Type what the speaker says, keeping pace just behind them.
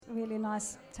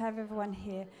nice to have everyone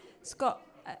here. Scott,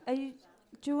 do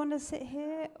you want to sit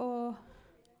here, or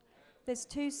there's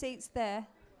 2 seats there?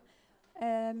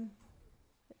 We're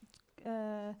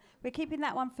keeping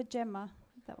that one for Gemma,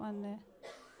 that one there.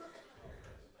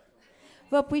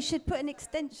 Rob, we should put an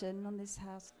extension on this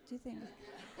house. Do you think?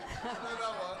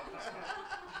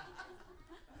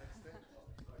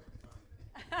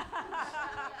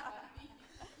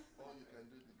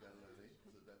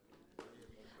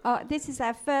 This is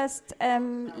our first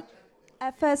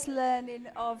learning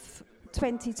of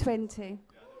 2020.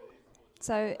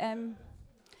 So, I'm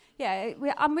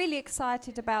really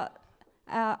excited about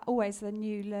always the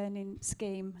new learning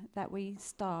scheme that we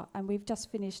start, and we've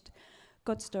just finished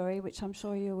God Story, which I'm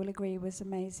sure you will agree was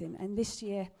amazing. And this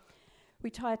year, we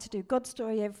try to do God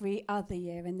Story every other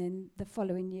year, and then the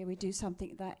following year we do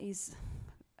something that is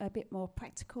a bit more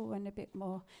practical and a bit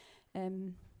more,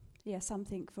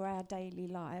 something for our daily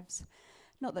lives.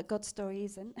 Not that God Story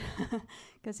isn't,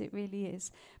 because it really is.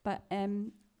 But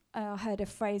I heard a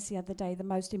phrase the other day, the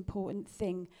most important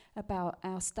thing about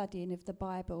our studying of the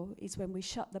Bible is when we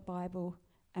shut the Bible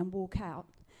and walk out.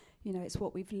 You know, it's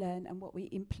what we've learned and what we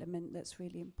implement that's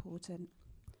really important.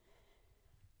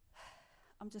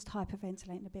 I'm just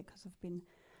hyperventilating a bit because I've been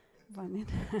running.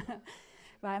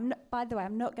 Right, by the way,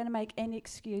 I'm not going to make any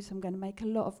excuse. I'm going to make a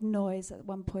lot of noise at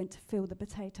one point to fill the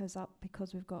potatoes up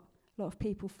because we've got a lot of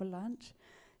people for lunch.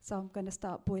 So I'm going to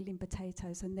start boiling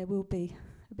potatoes, and there will be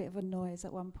a bit of a noise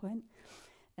at one point.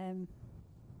 And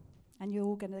you're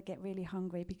all going to get really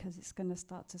hungry because it's going to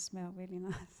start to smell really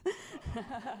nice.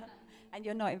 And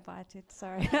you're not invited,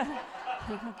 sorry.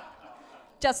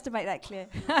 Just to make that clear.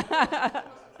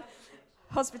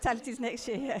 Hospitality's next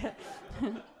year.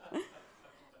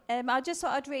 I just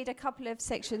thought I'd read a couple of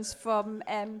sections from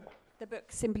the book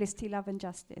Simplicity, Love and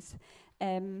Justice,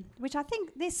 which I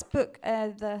think this book,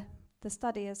 the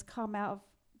study has come out of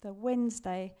the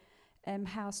Wednesday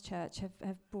House Church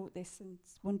have brought this and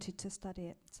wanted to study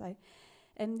it. So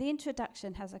the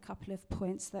introduction has a couple of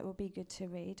points that will be good to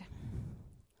read.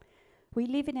 We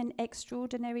live in an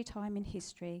extraordinary time in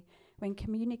history when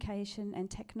communication and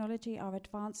technology are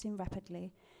advancing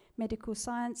rapidly, medical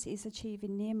science is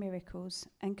achieving near miracles,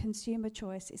 and consumer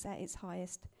choice is at its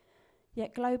highest.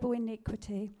 Yet global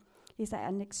inequity is at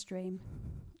an extreme.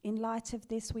 In light of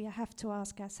this, we have to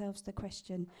ask ourselves the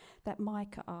question that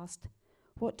Micah asked,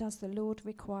 what does the Lord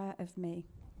require of me?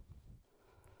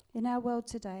 In our world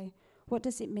today, what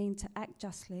does it mean to act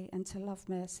justly and to love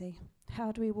mercy?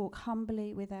 How do we walk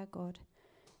humbly with our God?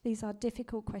 These are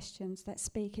difficult questions that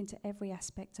speak into every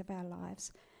aspect of our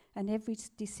lives and every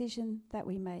decision that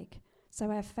we make.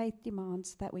 So our faith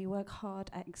demands that we work hard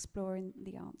at exploring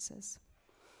the answers.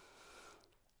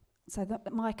 So the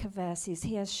Micah verse is,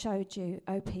 he has showed you,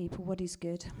 O people, what is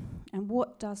good. And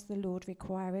what does the Lord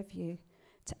require of you?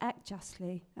 To act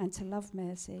justly and to love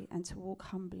mercy and to walk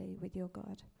humbly with your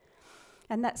God.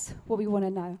 And that's what we want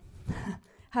to know.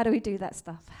 How do we do that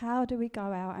stuff? How do we go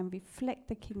out and reflect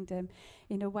the kingdom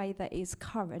in a way that is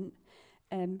current,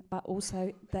 but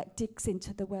also that digs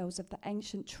into the wells of the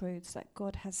ancient truths that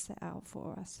God has set out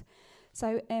for us?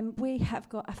 So we have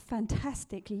got a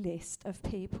fantastic list of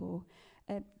people.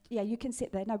 You can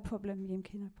sit there, no problem,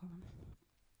 Yimki, no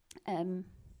problem.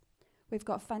 We've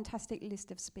got a fantastic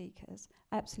list of speakers,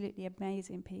 absolutely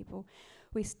amazing people.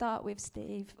 We start with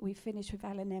Steve, we finish with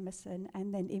Alan Emerson,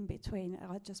 and then in between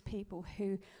are just people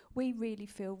who we really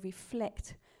feel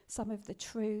reflect some of the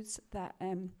truths that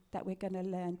we're going to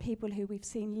learn, people who we've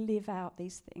seen live out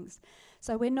these things.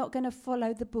 So we're not going to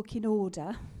follow the book in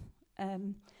order,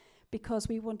 because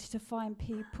we wanted to find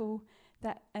people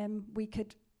that we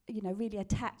could, really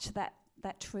attach that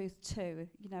truth to,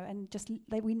 and just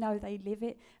we know they live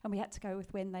it, and we had to go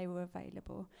with when they were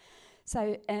available.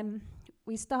 So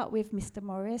we start with Mr.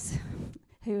 Morris,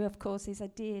 who of course is a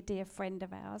dear, dear friend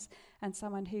of ours, and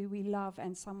someone who we love,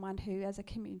 and someone who, as a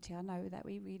community, I know that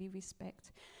we really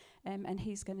respect, and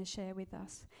he's going to share with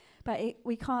us. But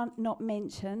we can't not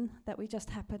mention that we just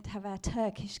happen to have our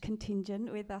Turkish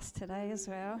contingent with us today as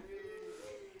well,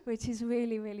 which is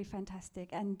really, really fantastic.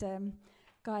 And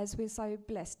guys, we're so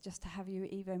blessed just to have you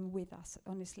even with us.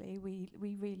 Honestly, we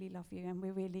really love you, and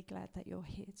we're really glad that you're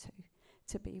here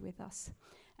to be with us.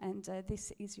 And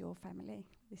this is your family.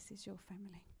 This is your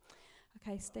family.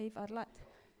 Okay, Steve, I'd like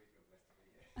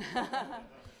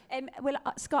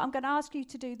Scott, I'm going to ask you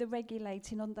to do the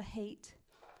regulating on the heat.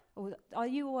 Or are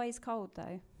you always cold,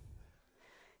 though?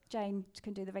 Jane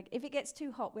can do the if it gets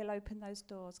too hot, we'll open those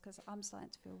doors, because I'm starting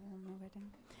to feel warm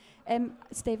already.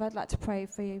 Steve, I'd like to pray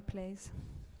for you, please.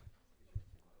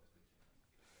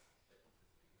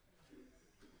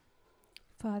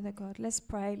 Father God, let's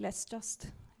pray. Let's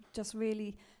just just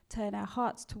really turn our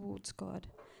hearts towards God,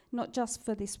 not just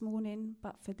for this morning,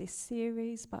 but for this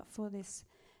series, but for this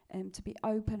to be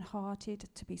open-hearted,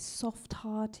 to be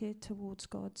soft-hearted towards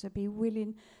God, to be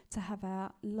willing to have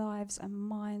our lives and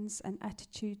minds and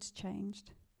attitudes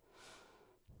changed.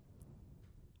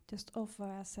 Just offer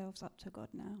ourselves up to God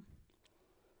now.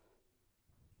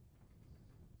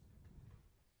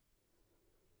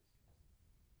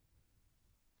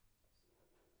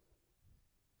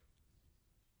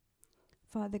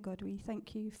 Father God, we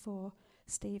thank you for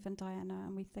Steve and Diana,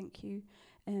 and we thank you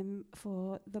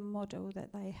for the model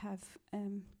that they have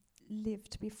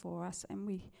lived before us, and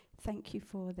we thank you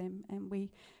for them, and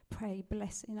we pray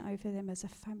blessing over them as a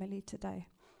family today.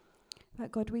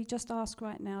 But God, we just ask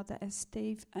right now that as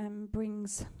Steve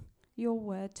brings your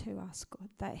word to us, God,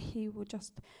 that he will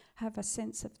just have a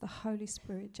sense of the Holy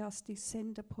Spirit just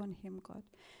descend upon him, God,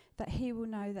 that he will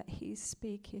know that he's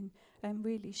speaking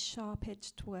really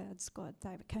sharp-edged words, God,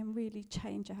 that can really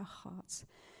change our hearts.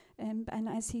 And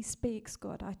as he speaks,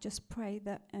 God, I just pray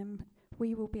that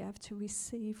we will be able to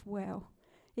receive well,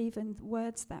 even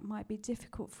words that might be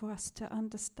difficult for us to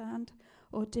understand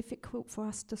or difficult for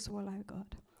us to swallow,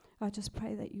 God. I just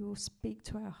pray that you will speak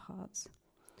to our hearts.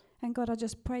 And God, I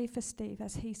just pray for Steve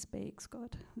as he speaks,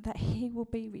 God, that he will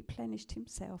be replenished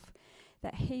himself,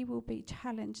 that he will be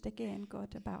challenged again,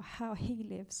 God, about how he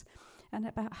lives and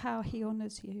about how he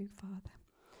honours you, Father.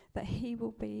 That he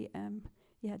will be,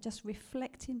 just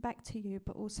reflecting back to you,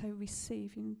 but also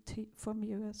receiving from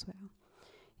you as well.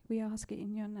 We ask it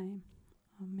in your name.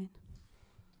 Amen.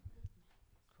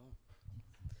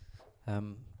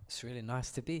 Cool. It's really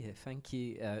nice to be here. Thank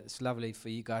you. It's lovely for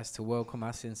you guys to welcome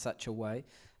us in such a way.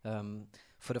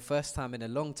 For the first time in a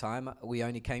long time, we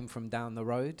only came from down the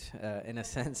road, in a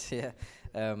sense, yeah.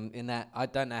 In that, I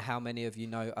don't know how many of you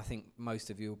know, I think most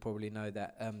of you will probably know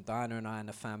that Diana and I and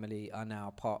the family are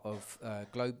now part of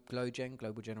GLOGEN,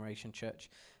 Global Generation Church,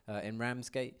 in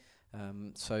Ramsgate.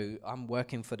 So I'm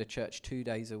working for the church 2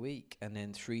 days a week, and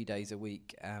then 3 days a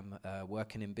week I'm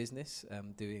working in business,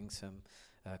 doing some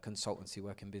consultancy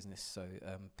work in business, so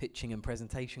pitching and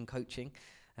presentation coaching,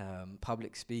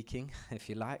 public speaking, if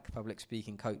you like, public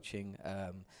speaking coaching,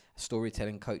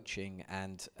 storytelling coaching,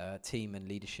 and team and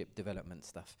leadership development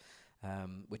stuff,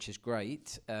 which is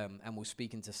great, and we'll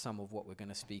speak into some of what we're going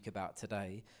to speak about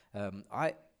today.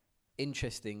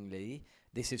 Interestingly,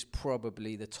 this is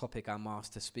probably the topic I'm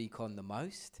asked to speak on the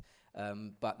most,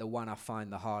 but the one I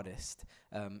find the hardest,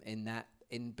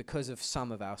 because of some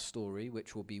of our story,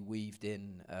 which will be weaved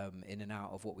in and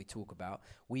out of what we talk about.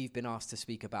 We've been asked to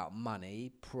speak about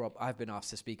money. I've been asked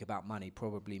to speak about money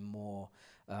probably more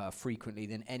frequently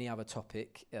than any other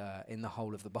topic in the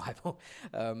whole of the Bible.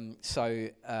 So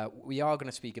we are going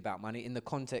to speak about money in the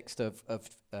context of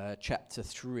chapter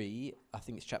 3. I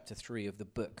think it's chapter 3 of the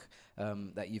book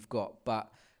that you've got. But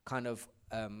kind of...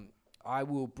 I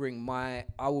will bring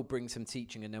some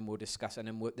teaching, and then we'll discuss, and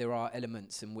then there are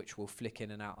elements in which we'll flick in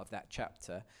and out of that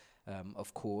chapter,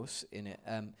 of course, in it.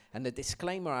 And the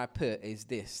disclaimer I put is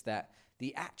this, that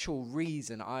the actual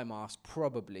reason I'm asked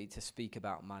probably to speak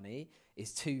about money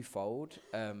is twofold.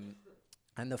 And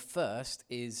the first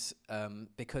is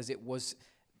because it was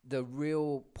the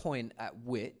real point at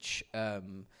which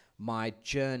my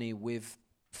journey with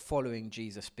following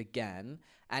Jesus began,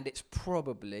 and it's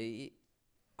probably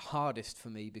hardest for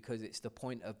me because it's the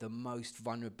point of the most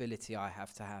vulnerability I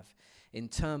have to have in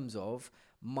terms of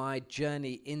my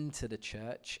journey into the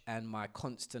church, and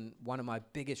one of my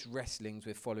biggest wrestlings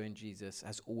with following Jesus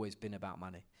has always been about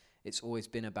money. It's always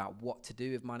been about what to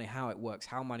do with money, how it works,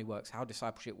 how money works, how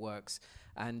discipleship works.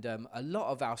 And a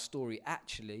lot of our story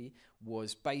actually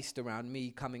was based around me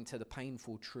coming to the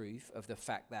painful truth of the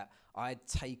fact that I'd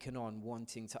taken on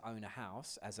wanting to own a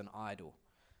house as an idol.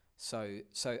 So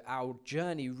our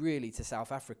journey really to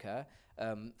South Africa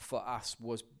for us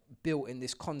was built in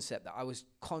this concept that I was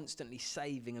constantly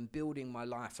saving and building my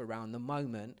life around the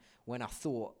moment when I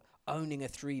thought owning a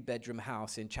 3-bedroom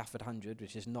house in Chafford 100,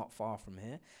 which is not far from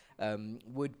here,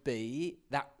 would be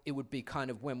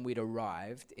kind of when we'd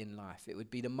arrived in life. It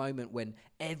would be the moment when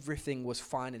everything was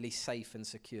finally safe and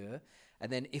secure.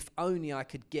 And then if only I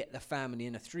could get the family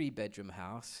in a 3-bedroom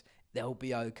house, they'll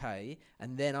be okay,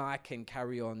 and then I can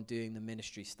carry on doing the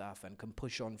ministry stuff and can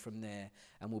push on from there,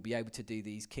 and we'll be able to do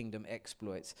these kingdom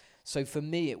exploits. So for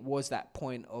me, it was that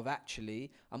point of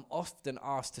actually, I'm often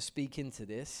asked to speak into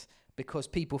this because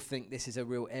people think this is a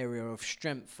real area of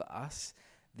strength for us,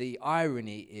 the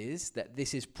irony is that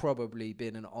this has probably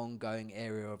been an ongoing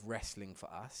area of wrestling for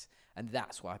us, and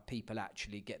that's why people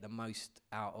actually get the most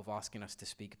out of asking us to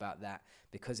speak about that,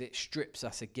 because it strips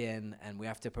us again, and we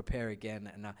have to prepare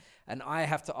again, and I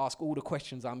have to ask all the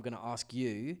questions I'm going to ask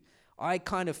you. I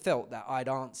kind of felt that I'd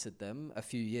answered them a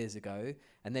few years ago,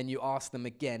 and then you ask them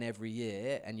again every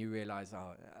year, and you realise,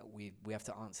 we have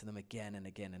to answer them again and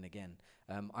again and again.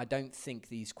 I don't think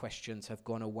these questions have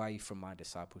gone away from my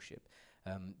discipleship.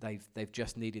 They've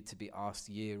just needed to be asked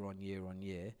year on year on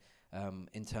year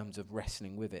in terms of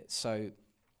wrestling with it. So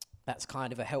that's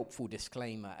kind of a helpful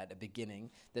disclaimer at the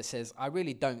beginning that says I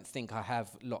really don't think I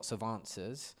have lots of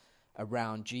answers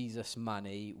around Jesus,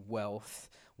 money, wealth,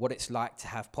 what it's like to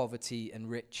have poverty and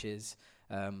riches.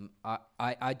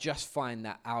 I just find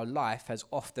that our life has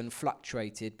often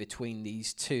fluctuated between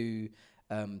these two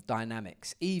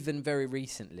dynamics, even very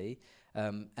recently.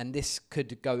 And this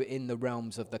could go in the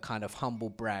realms of the kind of humble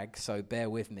brag, so bear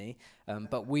with me.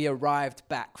 But we arrived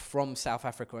back from South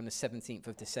Africa on the 17th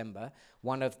of December.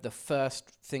 One of the first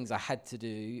things I had to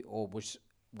do, or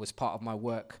was part of my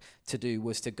work to do,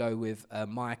 was to go with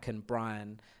Mike and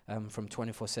Brian from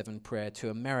 24/7 Prayer to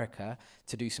America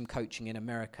to do some coaching in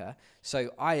America. So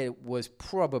I was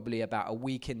probably about a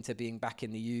week into being back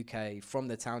in the UK from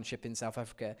the township in South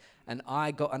Africa, and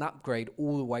I got an upgrade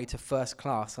all the way to first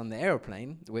class on the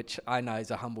aeroplane, which I know is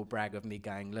a humble brag of me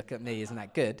going, look at me, isn't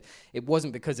that good? It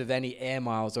wasn't because of any air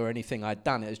miles or anything I'd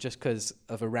done. It was just because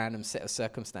of a random set of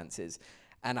circumstances.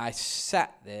 And I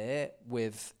sat there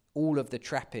with all of the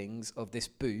trappings of this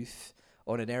booth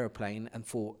on an aeroplane and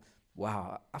thought,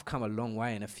 wow, I've come a long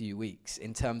way in a few weeks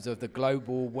in terms of the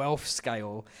global wealth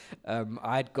scale.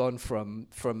 I'd gone from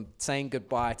saying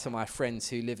goodbye to my friends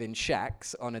who live in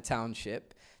shacks on a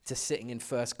township to sitting in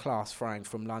first class flying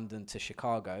from London to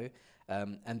Chicago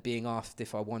and being asked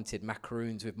if I wanted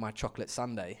macaroons with my chocolate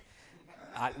sundae.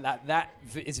 That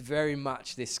is very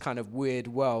much this kind of weird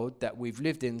world that we've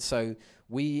lived in. So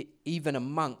we, even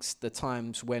amongst the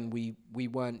times when we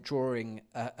weren't drawing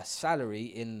a salary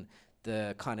in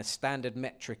the kind of standard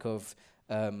metric of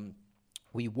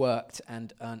we worked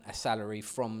and earned a salary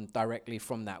directly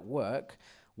from that work,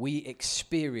 we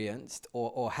experienced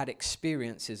or had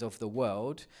experiences of the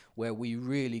world where we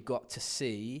really got to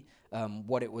see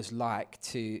what it was like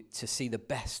to see the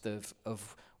best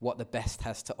of what the best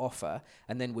has to offer,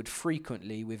 and then would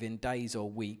frequently, within days or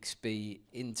weeks, be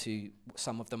into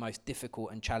some of the most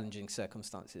difficult and challenging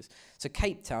circumstances. So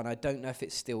Cape Town, I don't know if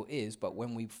it still is, but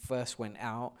when we first went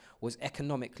out, was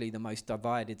economically the most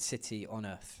divided city on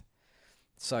earth.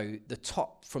 So the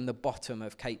top from the bottom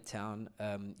of Cape Town,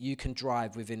 you can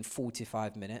drive within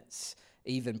 45 minutes,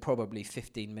 even probably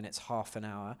 15 minutes, half an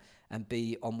hour, and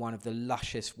be on one of the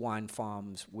luscious wine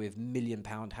farms with £1 million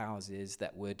houses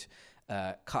that would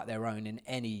cut their own in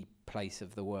any place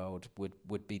of the world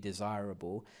would be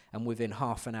desirable. And within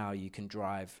half an hour you can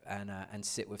drive and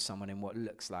sit with someone in what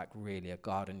looks like really a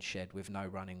garden shed with no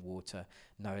running water,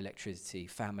 no electricity,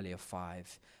 family of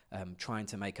 5, trying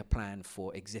to make a plan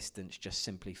for existence just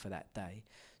simply for that day.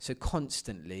 So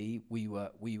constantly we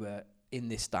were in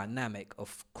this dynamic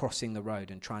of crossing the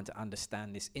road and trying to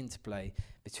understand this interplay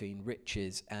between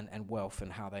riches and wealth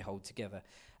and how they hold together.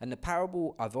 And the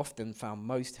parable I've often found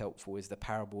most helpful is the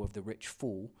parable of the rich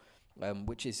fool,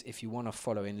 which is, if you want to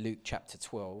follow, in Luke chapter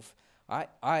 12.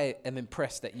 I am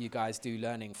impressed that you guys do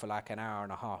learning for like an hour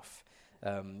and a half.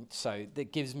 So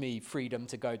that gives me freedom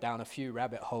to go down a few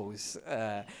rabbit holes,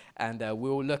 and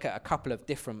we'll look at a couple of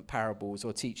different parables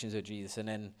or teachings of Jesus, and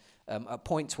then at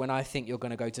points when I think you're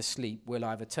going to go to sleep, we'll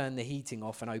either turn the heating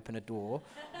off and open a door,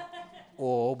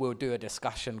 or we'll do a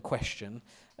discussion question.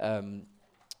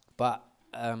 But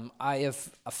I have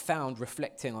found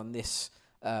reflecting on this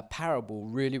parable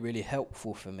really, really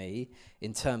helpful for me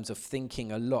in terms of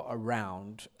thinking a lot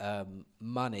around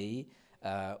money,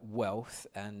 wealth,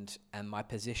 and my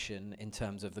position in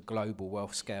terms of the global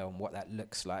wealth scale and what that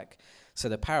looks like. So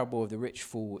the parable of the rich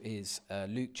fool is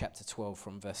Luke chapter 12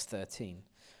 from verse 13.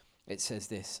 It says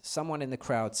this: someone in the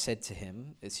crowd said to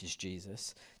him, this is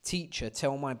Jesus, "Teacher,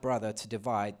 tell my brother to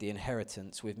divide the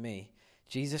inheritance with me."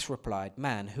 Jesus replied,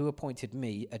 "Man, who appointed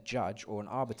me a judge or an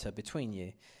arbiter between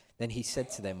you?" Then he said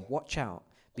to them, "Watch out,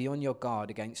 be on your guard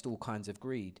against all kinds of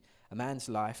greed. A man's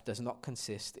life does not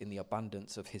consist in the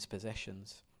abundance of his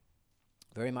possessions."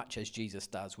 Very much as Jesus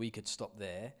does, we could stop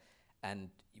there and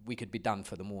we could be done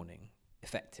for the morning,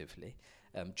 effectively.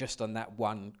 Just on that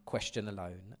one question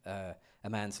alone, a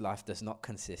man's life does not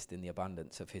consist in the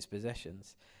abundance of his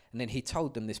possessions. And then he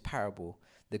told them this parable.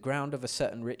 The ground of a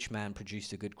certain rich man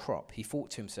produced a good crop. He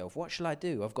thought to himself, "What shall I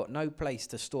do? I've got no place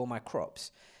to store my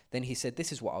crops." Then he said,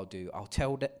 this is what I'll do. I'll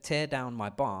tear down my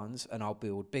barns and I'll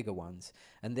build bigger ones.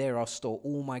 And there I'll store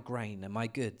all my grain and my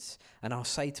goods. And I'll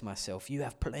say to myself, you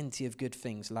have plenty of good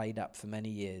things laid up for many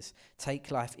years.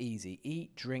 Take life easy,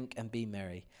 eat, drink, and be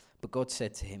merry. But God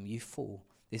said to him, you fool,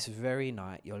 this very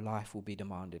night your life will be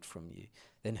demanded from you.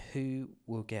 Then who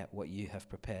will get what you have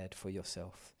prepared for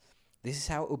yourself? This is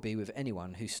how it will be with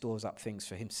anyone who stores up things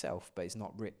for himself but is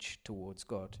not rich towards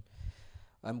God.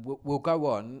 And we'll go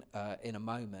on in a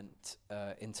moment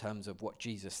in terms of what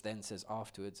Jesus then says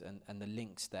afterwards and the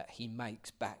links that he makes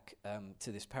back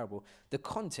to this parable. The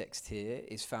context here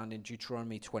is found in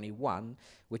Deuteronomy 21,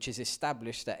 which is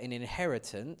established that in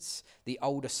inheritance, the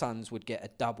older sons would get a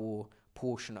double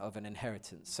portion of an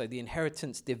inheritance. So the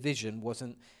inheritance division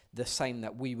wasn't the same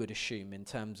that we would assume in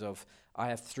terms of, I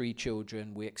have 3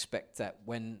 children, we expect that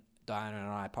when Diana and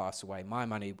I pass away, my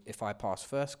money, if I pass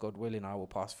first, God willing, I will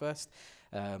pass first.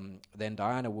 Then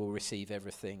Diana will receive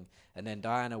everything. And then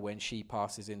Diana, when she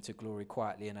passes into glory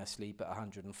quietly in her sleep at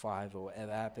 105 or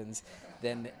whatever happens,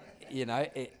 then,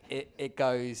 it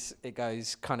goes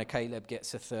kind of Caleb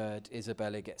gets a third,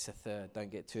 Isabella gets a third.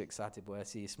 Don't get too excited, boy. I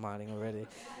see you smiling already.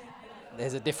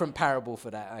 There's a different parable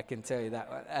for that, I can tell you that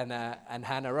one. And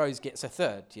Hannah Rose gets a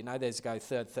third. There's go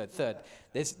third.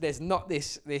 There's not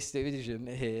this division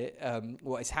here.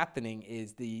 What is happening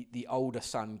is the older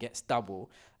son gets double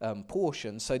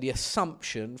portion. So the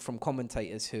assumption from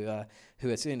commentators who are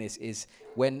seeing this is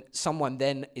when someone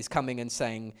then is coming and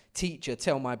saying, teacher,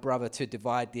 tell my brother to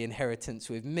divide the inheritance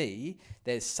with me,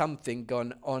 there's something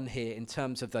gone on here in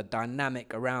terms of the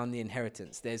dynamic around the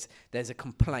inheritance. There's a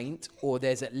complaint, or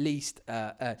there's at least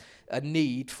a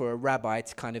need for a rabbi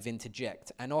to kind of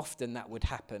interject. And often that would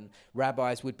happen.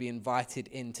 Rabbis would be invited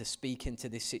in to speak into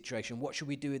this situation. What should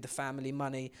we do with the family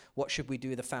money? What should we do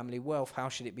with the family wealth? How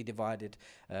should it be divided?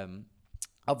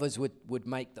 Others would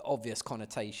make the obvious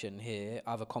connotation here,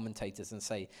 other commentators, and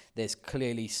say there's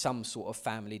clearly some sort of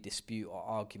family dispute or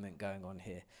argument going on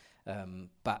here.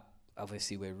 But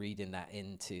obviously we're reading that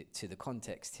into the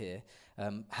context here.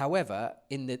 However,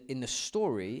 in the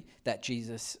story that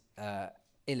Jesus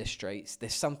illustrates,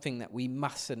 there's something that we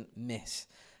mustn't miss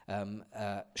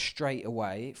straight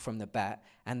away from the bat,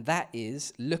 and that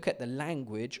is, look at the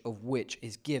language of which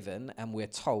is given, and we're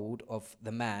told of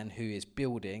the man who is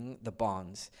building the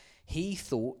barns. He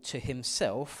thought to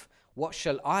himself, what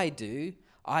shall I do?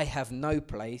 I have no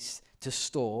place to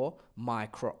store my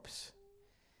crops.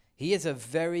 He has a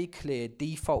very clear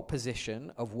default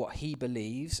position of what he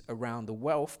believes around the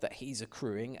wealth that he's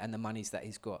accruing and the monies that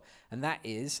he's got. And that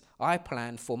is, I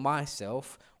plan for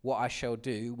myself what I shall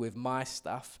do with my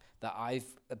stuff that I've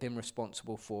been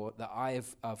responsible for, that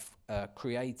I've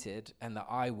created, and that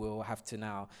I will have to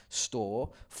now store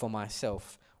for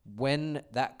myself. When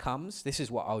that comes, this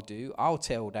is what I'll do. I'll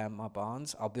tear down my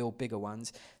barns. I'll build bigger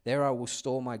ones. There I will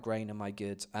store my grain and my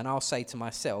goods. And I'll say to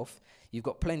myself, you've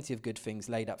got plenty of good things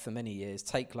laid up for many years.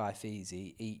 Take life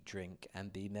easy, eat, drink,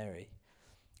 and be merry.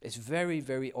 It's very,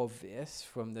 very obvious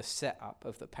from the setup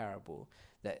of the parable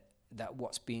that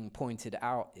what's being pointed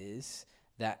out is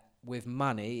that with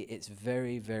money, it's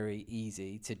very, very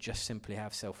easy to just simply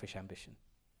have selfish ambition.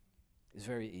 It's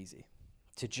very easy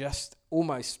to just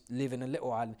almost live in a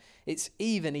little island. It's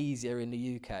even easier in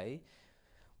the UK,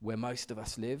 where most of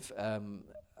us live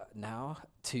now,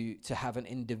 to have an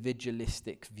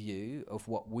individualistic view of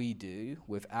what we do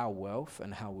with our wealth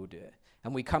and how we'll do it.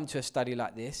 And we come to a study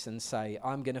like this and say,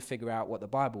 I'm going to figure out what the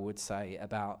Bible would say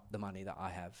about the money that I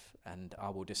have, and I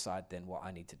will decide then what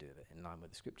I need to do with it in line with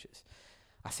the scriptures.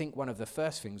 I think one of the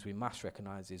first things we must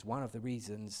recognize is one of the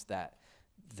reasons that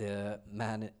the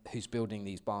man who's building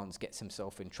these barns gets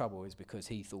himself in trouble is because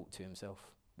he thought to himself,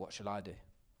 what shall I do?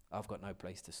 I've got no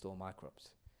place to store my crops.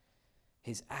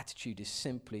 His attitude is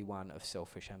simply one of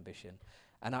selfish ambition.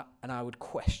 And I would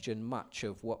question much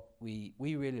of what we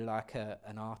really like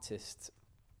an artist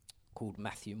called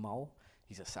Matthew Mole.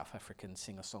 He's a South African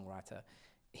singer-songwriter.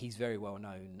 He's very well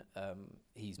known.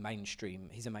 He's a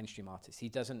mainstream artist. He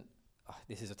doesn't,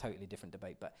 this is a totally different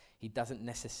debate, but he doesn't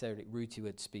necessarily, Ruti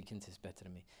would speak into this better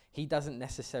than me. He doesn't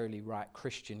necessarily write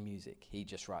Christian music. He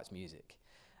just writes music.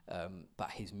 But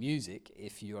his music,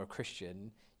 if you're a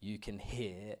Christian, you can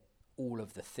hear all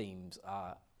of the themes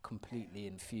are completely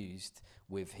infused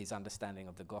with his understanding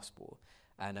of the gospel.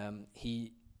 And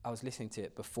I was listening to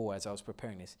it before as I was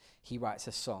preparing this. He writes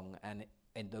a song, and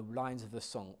the lines of the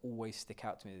song always stick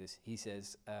out to me. He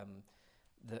says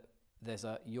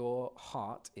that your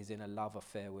heart is in a love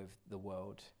affair with the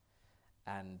world,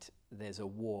 and there's a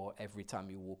war every time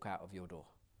you walk out of your door.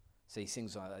 So he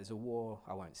sings like, there's a war,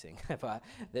 I won't sing, but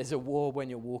there's a war when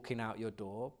you're walking out your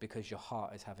door because your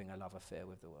heart is having a love affair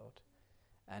with the world.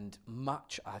 And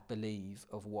much, I believe,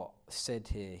 of what said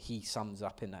here, he sums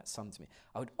up in that song to me.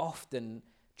 I would often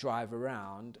drive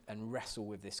around and wrestle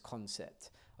with this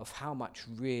concept of how much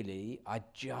really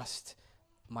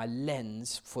my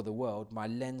lens for the world, my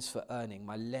lens for earning,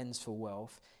 my lens for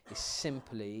wealth is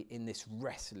simply in this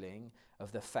wrestling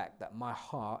of the fact that my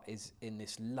heart is in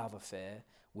this love affair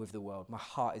with the world. My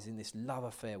heart is in this love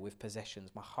affair with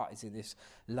possessions. My heart is in this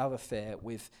love affair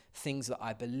with things that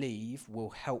I believe will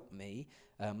help me.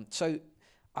 So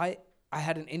I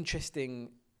had an interesting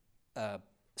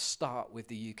start with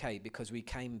the UK because we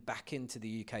came back into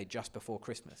the UK just before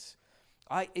Christmas.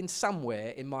 In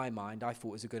somewhere in my mind, I thought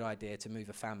it was a good idea to move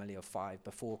a family of 5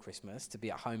 before Christmas, to be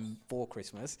at home for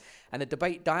Christmas. And the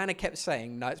debate, Diana kept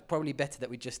saying, no, it's probably better that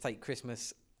we just take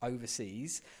Christmas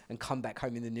overseas and come back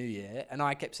home in the new year. And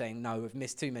I kept saying, no, we've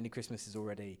missed too many Christmases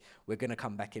already. We're going to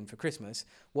come back in for Christmas.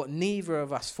 What neither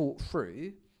of us thought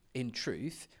through, in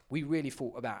truth, we really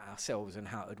thought about ourselves and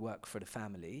how it would work for the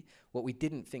family. What we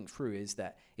didn't think through is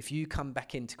that if you come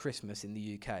back into Christmas in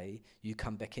the UK, you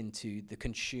come back into the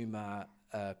consumer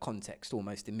context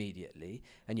almost immediately,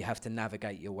 and you have to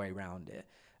navigate your way around it.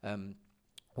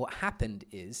 What happened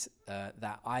is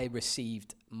that I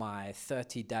received my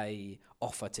 30-day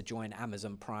offer to join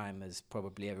Amazon Prime, as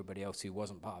probably everybody else who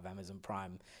wasn't part of Amazon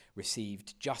Prime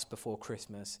received just before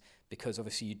Christmas, because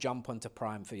obviously you jump onto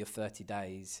Prime for your 30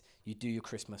 days, you do your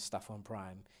Christmas stuff on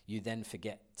Prime, you then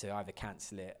forget to either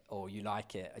cancel it or you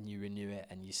like it and you renew it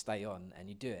and you stay on and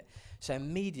you do it. So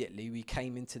immediately we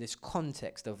came into this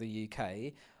context of the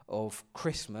UK of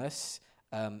Christmas,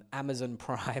 Amazon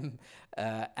Prime,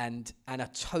 and a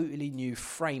totally new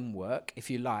framework, if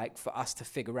you like, for us to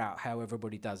figure out how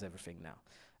everybody does everything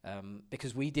now.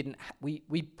 Because we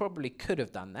probably could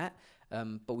have done that,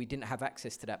 but we didn't have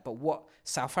access to that. But what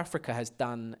South Africa has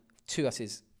done to us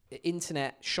is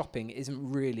internet shopping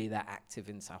isn't really that active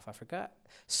in South Africa,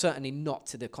 certainly not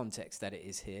to the context that it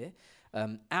is here.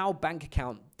 Our bank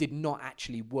account did not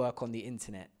actually work on the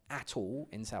internet at all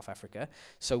in South Africa,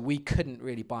 so we couldn't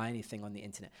really buy anything on the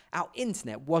internet. Our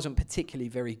internet wasn't particularly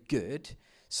very good,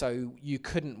 so you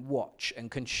couldn't watch and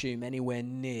consume anywhere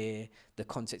near the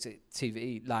content of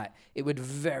TV. Like, it would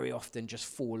very often just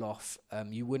fall off.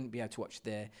 You wouldn't be able to watch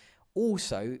there.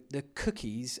 Also, the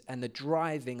cookies and the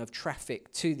driving of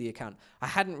traffic to the account, I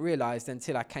hadn't realised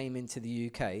until I came into the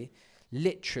UK,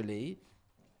 literally,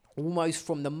 almost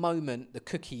from the moment the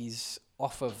cookies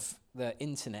off of the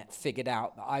internet figured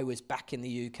out that I was back in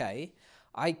the UK,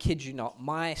 I kid you not,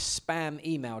 my spam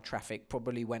email traffic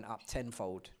probably went up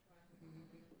tenfold.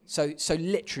 So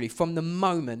literally from the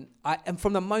moment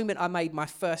I made my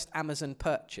first Amazon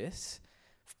purchase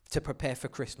to prepare for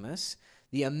Christmas,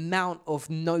 the amount of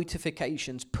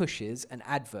notifications, pushes, and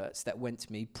adverts that went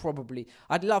to me probably,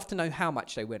 I'd love to know how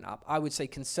much they went up. I would say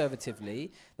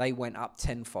conservatively, they went up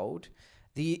tenfold.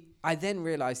 I then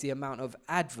realised the amount of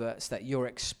adverts that you're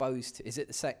exposed to. Is it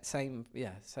the same?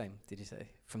 Yeah, same. Did you say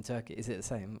from Turkey? Is it the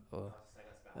same? Or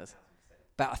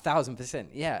about 1,000%.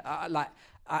 Yeah,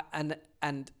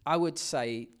 and I would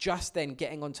say just then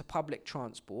getting onto public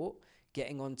transport,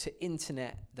 getting onto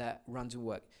internet that runs and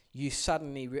work. You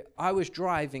suddenly, I was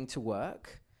driving to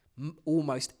work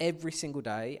almost every single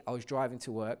day. I was driving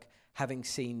to work, having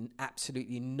seen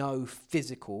absolutely no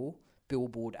physical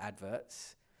billboard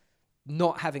adverts,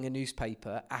 not having a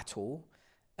newspaper at all.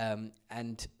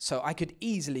 And so I could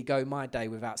easily go my day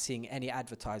without seeing any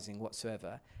advertising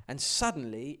whatsoever. And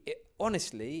suddenly, it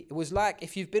was like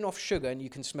if you've been off sugar and you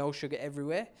can smell sugar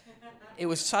everywhere. It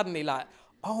was suddenly like,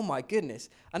 oh my goodness.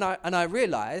 And I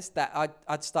realized that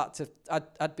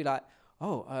I'd be like,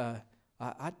 I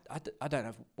don't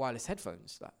have wireless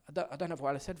headphones. Like, I don't have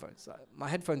wireless headphones. Like, my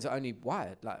headphones are only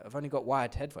wired. Like, I've only got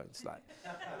wired headphones. Like,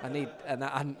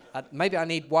 maybe I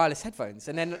need wireless headphones.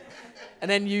 And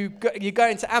then you go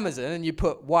into Amazon and you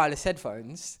put wireless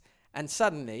headphones, and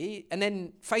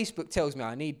then Facebook tells me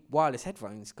I need wireless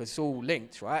headphones because it's all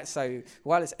linked, right? So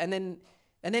wireless, and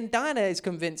then Diana is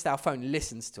convinced our phone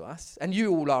listens to us, and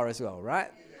you all are as well,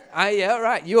 right? Yeah,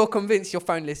 right. You're convinced your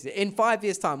phone listens. In 5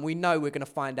 years' time, we know we're going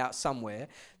to find out somewhere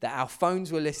that our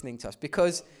phones were listening to us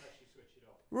because,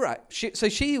 right. So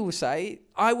she will say,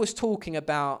 I was talking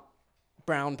about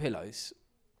brown pillows,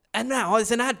 and now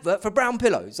there's an advert for brown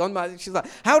pillows. She's like,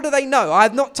 how do they know? I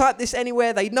have not typed this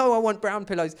anywhere. They know I want brown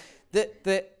pillows.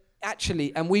 That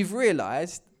actually, and we've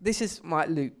realised, this is my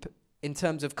loop in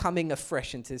terms of coming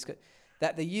afresh into this,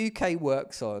 that the UK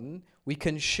works on, we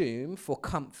consume for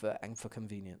comfort and for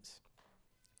convenience.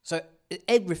 So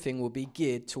everything will be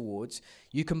geared towards,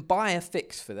 you can buy a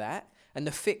fix for that, and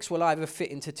the fix will either fit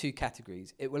into 2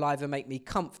 categories. It will either make me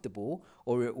comfortable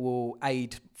or it will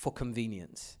aid for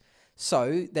convenience.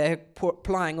 So they're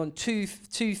applying on two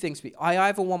things. I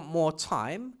either want more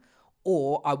time,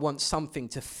 or I want something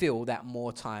to fill that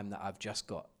more time that I've just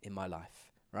got in my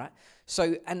life, right?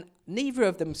 So, and neither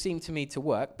of them seem to me to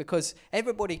work, because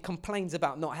everybody complains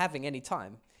about not having any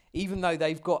time, even though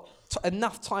they've got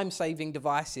enough time-saving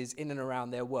devices in and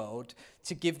around their world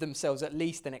to give themselves at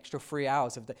least an extra 3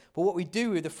 hours of the day. But what we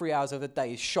do with the 3 hours of the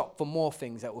day is shop for more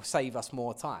things that will save us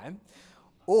more time.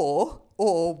 Or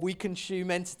we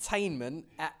consume entertainment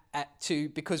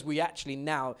because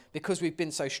we've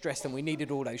been so stressed and we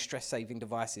needed all those stress-saving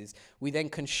devices, we then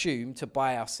consume to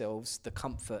buy ourselves the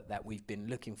comfort that we've been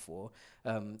looking for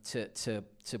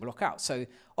to block out. So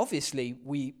obviously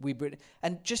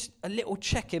and just a little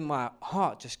check in my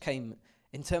heart just came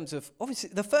in terms of, obviously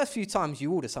the first few times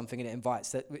you order something and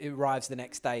it arrives the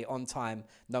next day on time,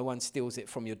 no one steals it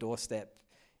from your doorstep.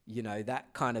 You know,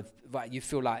 that kind of, like, you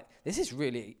feel like, this is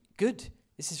really good.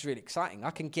 This is really exciting.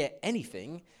 I can get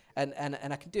anything and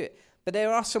I can do it. But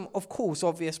there are some, of course,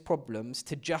 obvious problems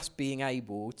to just being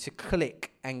able to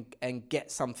click and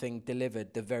get something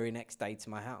delivered the very next day to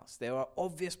my house. There are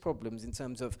obvious problems in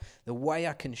terms of the way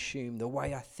I consume, the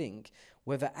way I think,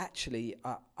 whether actually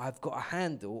I've got a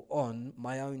handle on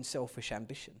my own selfish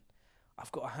ambition.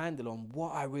 I've got a handle on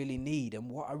what I really need and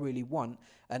what I really want,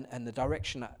 and the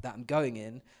direction that I'm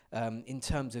going in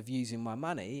terms of using my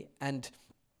money. And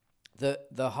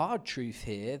the hard truth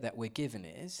here that we're given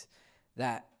is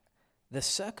that the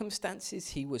circumstances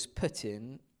he was put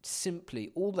in,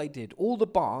 simply all the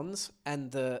barns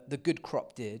and the good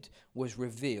crop did was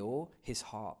reveal his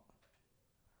heart.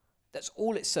 That's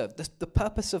all it served. The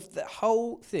purpose of the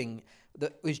whole thing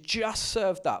that was just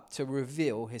served up to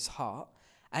reveal his heart.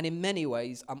 And in many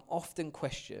ways, I'm often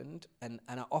questioned, and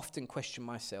I often question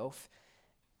myself,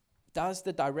 does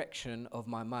the direction of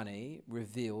my money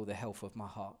reveal the health of my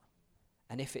heart?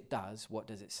 And if it does, what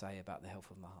does it say about the health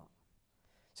of my heart?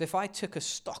 So if I took a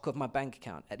stock of my bank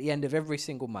account at the end of every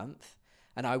single month,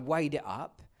 and I weighed it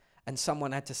up, and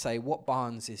someone had to say, what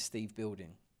barns is Steve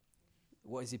building?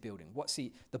 What is he building? What's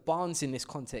the barns in this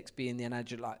context being the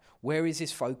analogy, like, where is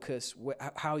his focus?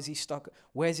 How is he stuck?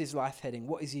 Where's his life heading?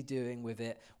 What is he doing with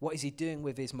it? What is he doing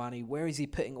with his money? Where is he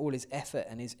putting all his effort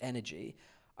and his energy?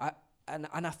 And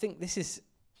I think this is,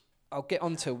 I'll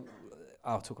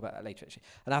talk about that later actually.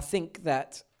 And I think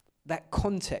that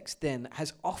context then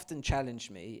has often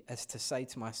challenged me as to say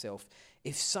to myself,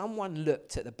 if someone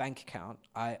looked at the bank account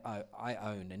I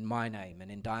own in my name and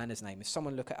in Diana's name, if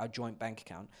someone looked at our joint bank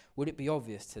account, would it be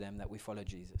obvious to them that we follow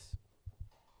Jesus?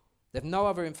 They have no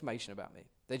other information about me.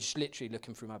 They're just literally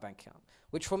looking through my bank account,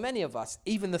 which for many of us,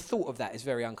 even the thought of that is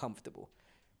very uncomfortable.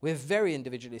 We're very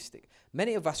individualistic.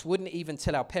 Many of us wouldn't even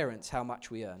tell our parents how much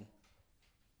we earn,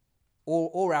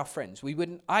 or our friends. We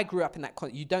wouldn't. I grew up in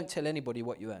that you don't tell anybody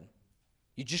what you earn.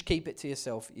 You just keep it to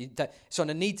yourself. It's on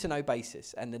a need-to-know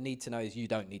basis, and the need to know is you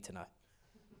don't need to know.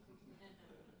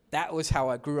 That was how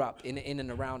I grew up in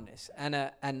and around this.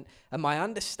 And my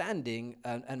understanding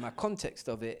and my context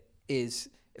of it is,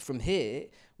 from here,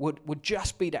 would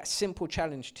just be that simple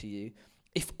challenge to you.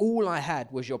 If all I had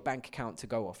was your bank account to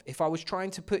go off, if I was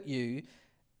trying to put you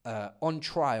on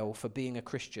trial for being a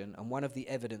Christian, and one of the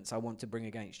evidence I want to bring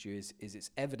against you is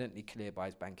it's evidently clear by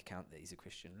his bank account that he's a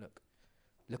Christian.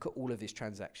 Look at all of his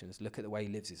transactions. Look at the way he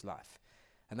lives his life.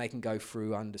 And they can go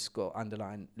through,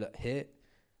 underline, look, here.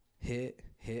 It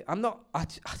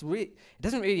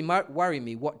doesn't really worry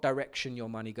me what direction your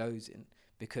money goes in,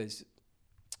 because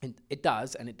it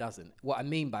does and it doesn't. What I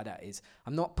mean by that is,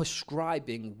 I'm not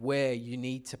prescribing where you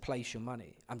need to place your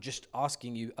money. I'm just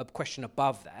asking you a question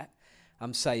above that.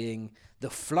 I'm saying the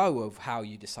flow of how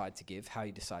you decide to give, how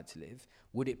you decide to live,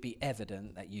 would it be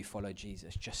evident that you follow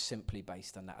Jesus just simply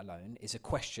based on that alone, is a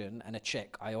question and a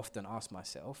check I often ask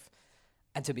myself.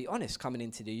 And to be honest, coming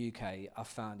into the UK, I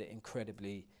found it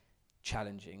incredibly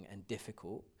challenging and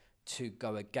difficult to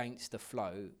go against the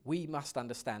flow. We must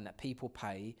understand that people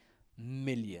pay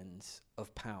millions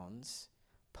of pounds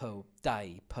per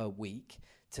day, per week,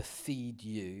 to feed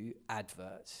you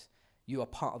adverts. You are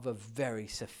part of a very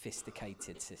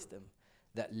sophisticated system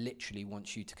that literally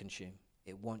wants you to consume.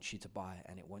 It wants you to buy,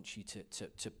 and it wants you to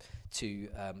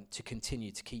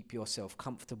continue to keep yourself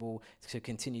comfortable, to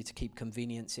continue to keep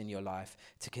convenience in your life,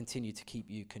 to continue to keep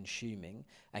you consuming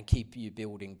and keep you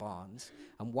building barns.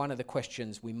 And one of the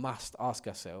questions we must ask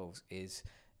ourselves is,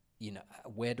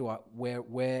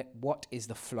 what is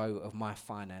the flow of my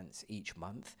finance each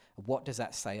month? What does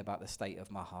that say about the state of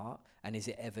my heart? And is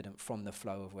it evident from the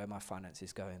flow of where my finance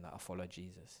is going that I follow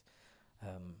Jesus?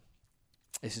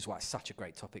 This is why it's such a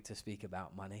great topic to speak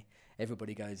about, money.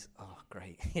 Everybody goes, oh,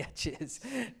 great. Yeah, cheers.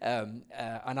 And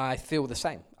I feel the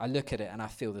same. I look at it and I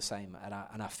feel the same.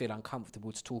 And I feel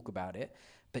uncomfortable to talk about it.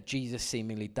 But Jesus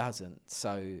seemingly doesn't.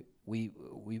 So we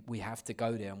have to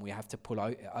go there and we have to pull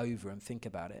it over and think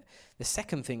about it. The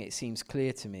second thing it seems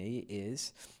clear to me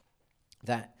is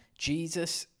that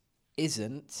Jesus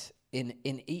isn't,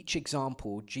 in each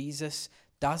example, Jesus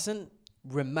doesn't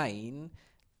remain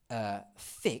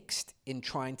fixed in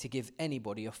trying to give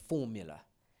anybody a formula.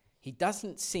 He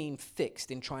doesn't seem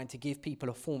fixed in trying to give people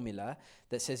a formula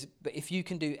that says, but if you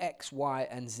can do X, Y,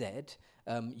 and Z,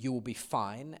 you will be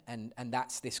fine, and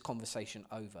that's this conversation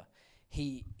over.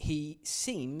 He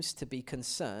seems to be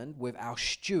concerned with our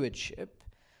stewardship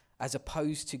as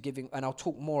opposed to giving, and I'll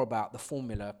talk more about the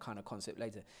formula kind of concept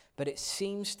later, but it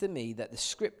seems to me that the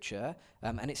scripture,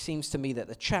 and it seems to me that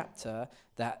the chapter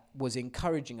that was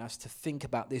encouraging us to think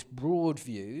about this broad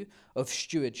view of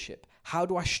stewardship. How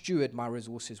do I steward my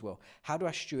resources well? How do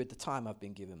I steward the time I've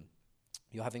been given?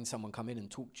 You're having someone come in and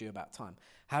talk to you about time.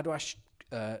 How do I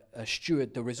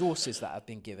steward the resources that I've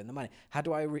been given, the money? How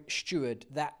do I steward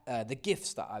that, the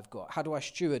gifts that I've got? How do I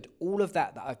steward all of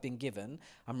that I've been given?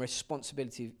 I'm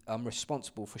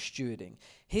responsible for stewarding.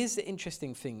 Here's the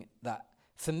interesting thing that,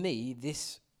 for me,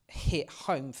 this hit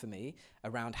home for me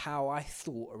around how I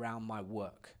thought around my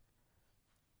work.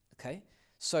 Okay?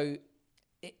 So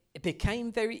it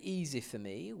became very easy for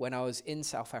me when I was in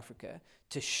South Africa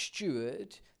to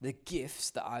steward the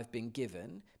gifts that I've been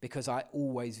given because I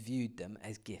always viewed them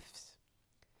as gifts.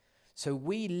 So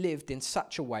we lived in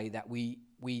such a way that we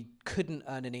couldn't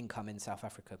earn an income in South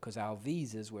Africa because our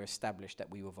visas were established that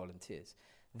we were volunteers.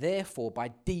 Therefore,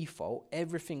 by default,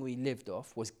 everything we lived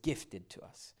off was gifted to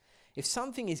us. If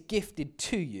something is gifted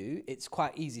to you, it's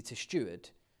quite easy to steward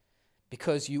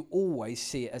because you always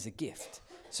see it as a gift.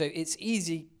 So it's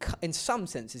easy, in some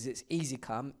senses, it's easy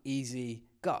come, easy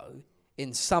go,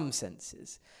 in some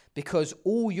senses, because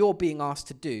all you're being asked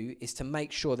to do is to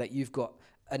make sure that you've got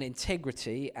an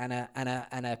integrity and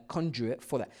a conduit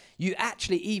for that. You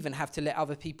actually even have to let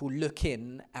other people look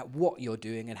in at what you're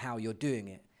doing and how you're doing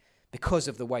it. Because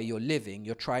of the way you're living,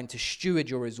 you're trying to steward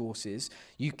your resources.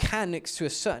 You can, to a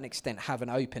certain extent, have an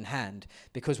open hand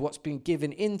because what's been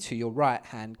given into your right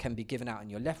hand can be given out in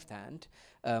your left hand.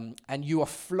 And you are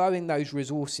flowing those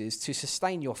resources to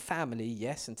sustain your family,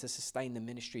 yes, and to sustain the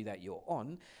ministry that you're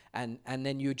on. And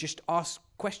then you just ask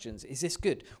questions. Is this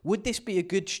good? Would this be a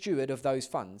good steward of those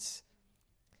funds?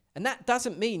 And that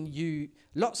doesn't mean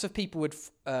lots of people would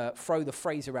throw the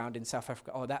phrase around in South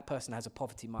Africa, oh, that person has a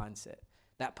poverty mindset.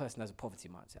 That person has a poverty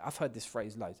mindset. I've heard this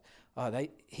phrase loads.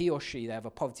 He or she, they have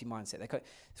a poverty mindset.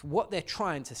 So what they're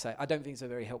trying to say, I don't think it's a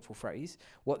very helpful phrase.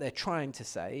 What they're trying to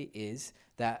say is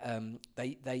that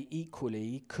they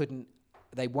equally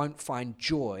they won't find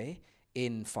joy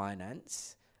in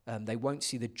finance. They won't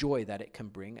see the joy that it can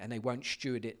bring, and they won't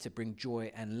steward it to bring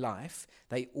joy and life.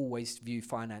 They always view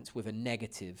finance with a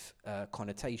negative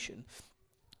connotation.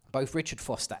 Both Richard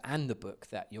Foster and the book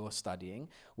that you're studying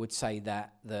would say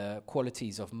that the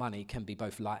qualities of money can be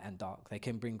both light and dark. They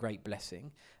can bring great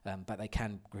blessing, but they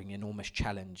can bring enormous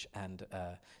challenge and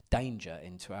danger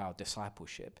into our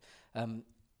discipleship.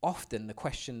 Often the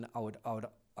question I would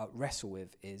wrestle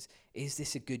with is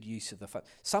this a good use of the funds?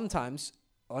 Sometimes,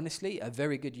 honestly, a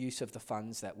very good use of the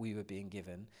funds that we were being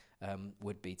given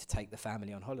would be to take the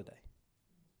family on holiday.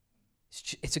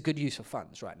 It's a good use of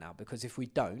funds right now because if we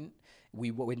don't,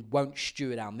 we won't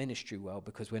steward our ministry well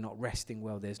because we're not resting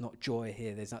well. There's not joy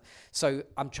here. So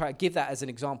I'm trying to give that as an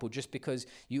example just because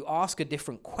you ask a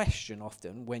different question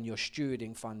often when you're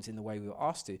stewarding funds in the way we were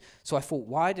asked to. So I thought,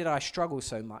 why did I struggle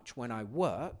so much when I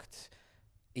worked?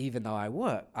 Even though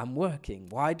I'm working.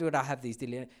 Why did I have these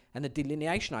and the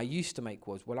delineation I used to make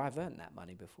was, well, I've earned that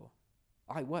money before.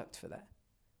 I worked for that.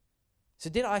 So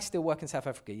did I still work in South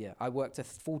Africa? Yeah, I worked a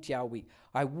 40-hour week.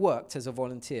 I worked as a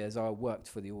volunteer as I worked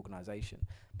for the organisation.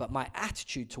 But my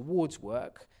attitude towards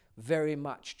work very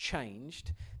much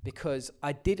changed because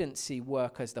I didn't see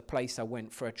work as the place I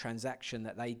went for a transaction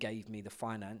that they gave me the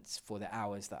finance for the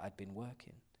hours that I'd been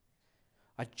working.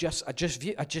 I just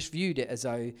viewed it as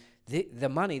though the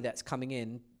money that's coming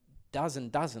in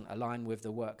doesn't align with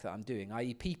the work that I'm doing,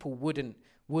 i.e. people wouldn't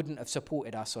have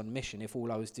supported us on mission if all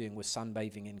I was doing was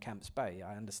sunbathing in Camps Bay.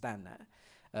 I understand that.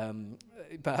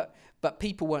 But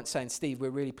people weren't saying, Steve,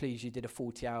 we're really pleased you did a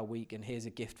 40-hour week and here's a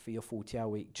gift for your 40-hour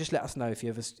week. Just let us know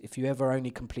if you ever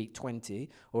only complete 20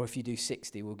 or if you do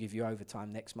 60, we'll give you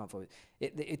overtime next month.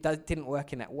 It didn't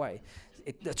work in that way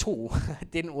at all.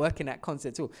 It didn't work in that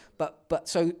concept at all. But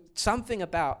so something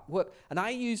about work, and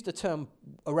I use the term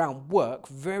around work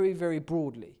very, very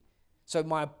broadly. So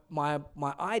my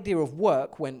idea of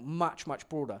work went much, much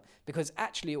broader, because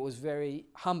actually it was very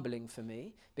humbling for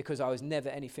me, because I was never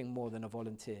anything more than a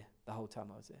volunteer the whole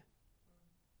time I was there.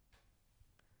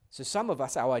 So some of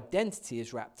us, our identity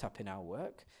is wrapped up in our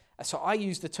work. So I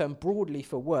use the term broadly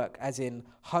for work as in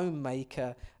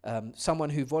homemaker, someone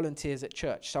who volunteers at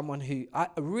church, someone who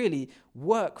really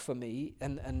work for me,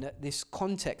 and this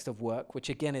context of work, which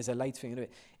again is a later thing,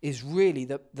 is really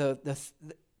the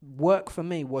work for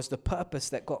me was the purpose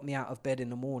that got me out of bed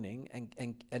in the morning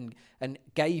and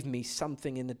gave me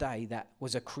something in the day that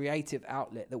was a creative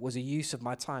outlet, that was a use of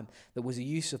my time, that was a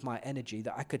use of my energy,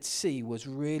 that I could see was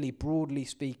really, broadly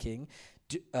speaking,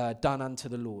 done unto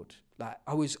the Lord. Like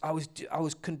I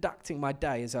was conducting my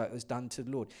day as it was done to the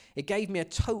Lord. It gave me a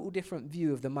total different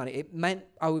view of the money. It meant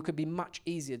I could be much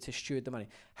easier to steward the money.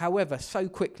 However, so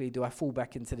quickly do I fall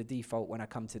back into the default when I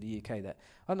come to the UK that,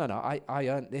 oh no, I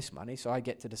earned this money, so I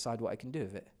get to decide what I can do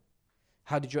with it.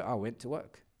 How did you? I went to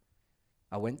work.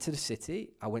 I went to the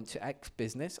city. I went to X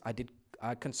business.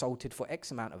 I consulted for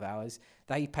X amount of hours.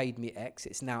 They paid me X.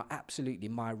 It's now absolutely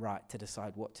my right to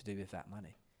decide what to do with that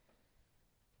money.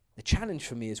 The challenge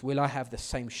for me is, will I have the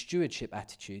same stewardship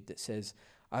attitude that says,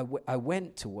 I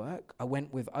went to work, I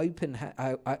went with open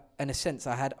in a sense,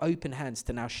 I had open hands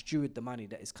to now steward the money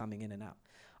that is coming in and out.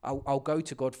 I'll go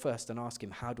to God first and ask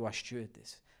him, how do I steward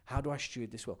this? How do I steward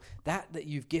this well? That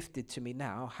you've gifted to me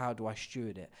now, how do I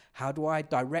steward it? How do I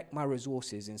direct my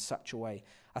resources in such a way?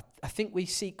 I think we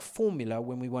seek formula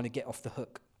when we want to get off the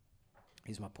hook,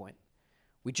 is my point.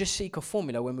 We just seek a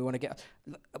formula when we want to get...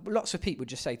 Lots of people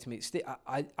just say to me,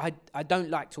 I don't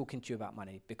like talking to you about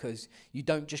money because you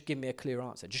don't just give me a clear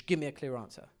answer. Just give me a clear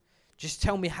answer. Just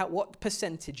tell me what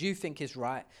percentage you think is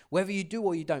right, whether you do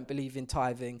or you don't believe in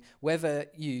tithing, whether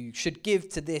you should give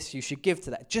to this, you should give to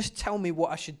that. Just tell me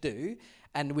what I should do,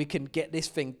 and we can get this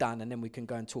thing done, and then we can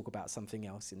go and talk about something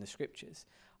else in the scriptures.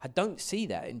 I don't see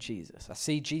that in Jesus. I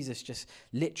see Jesus just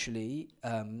literally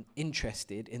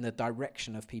interested in the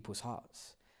direction of people's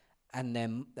hearts and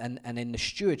in the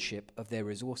stewardship of their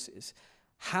resources.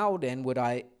 How then would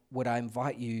I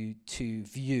invite you to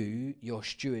view your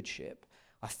stewardship?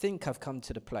 I think I've come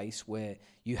to the place where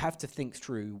you have to think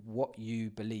through what you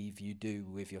believe you do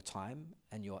with your time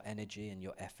and your energy and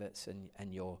your efforts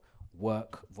and your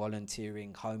work,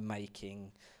 volunteering,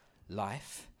 homemaking,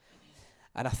 life.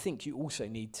 And I think you also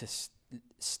need to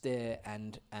stare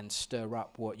and stir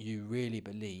up what you really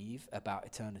believe about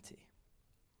eternity.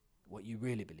 What you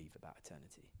really believe about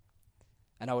eternity.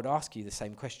 And I would ask you the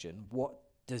same question. What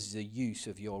does the use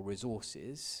of your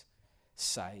resources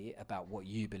say about what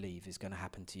you believe is going to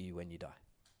happen to you when you die?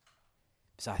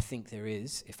 So I think there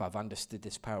is, if I've understood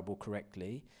this parable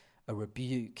correctly, a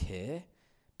rebuke here,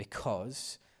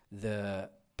 because the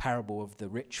parable of the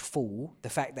rich fool, the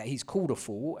fact that he's called a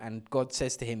fool and God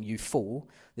says to him, you fool,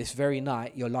 this very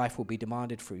night your life will be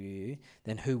demanded from you,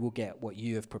 then who will get what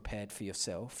you have prepared for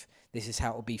yourself? This is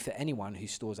how it will be for anyone who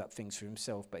stores up things for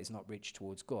himself but is not rich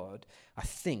towards God. I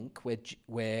think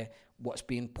where what's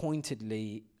being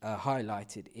pointedly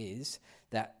highlighted is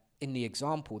that in the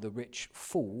example, the rich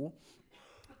fool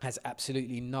has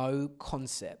absolutely no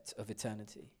concept of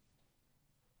eternity.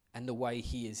 And the way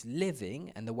he is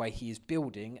living and the way he is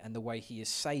building and the way he is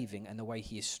saving and the way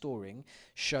he is storing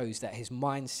shows that his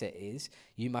mindset is,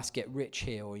 you must get rich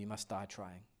here or you must die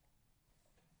trying.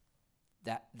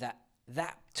 That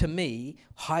to me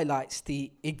highlights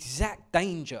the exact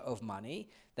danger of money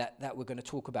that we're going to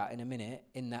talk about in a minute,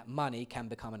 in that money can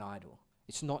become an idol.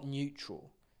 It's not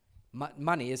neutral.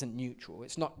 Money isn't neutral.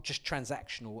 It's not just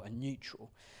transactional and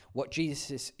neutral. What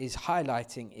Jesus is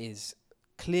highlighting is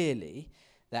clearly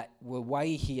that the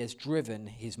way he has driven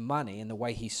his money and the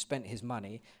way he spent his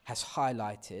money has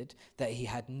highlighted that he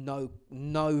had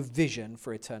no vision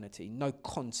for eternity, no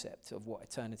concept of what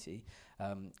eternity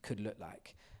could look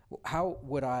like. How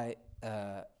would I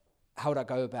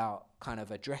go about kind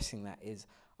of addressing that is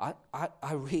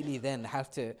I really then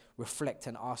have to reflect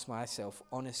and ask myself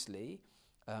honestly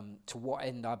to what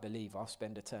end I believe I'll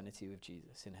spend eternity with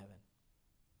Jesus in heaven.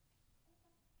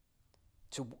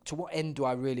 To what end do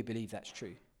I really believe that's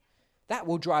true? That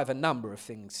will drive a number of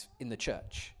things in the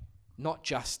church, not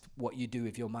just what you do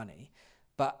with your money.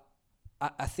 But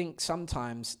I think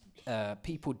sometimes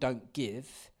people don't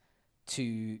give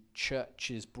to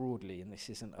churches broadly, and this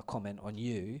isn't a comment on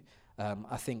you.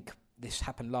 I think this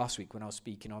happened last week when I was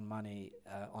speaking on money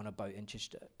on a boat in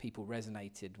Chichester. People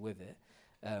resonated with it,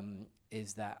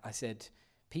 is that I said,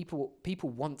 People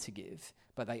want to give,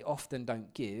 but they often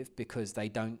don't give because they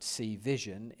don't see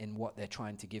vision in what they're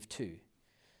trying to give to.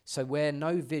 So where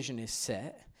no vision is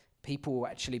set, People will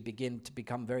actually begin to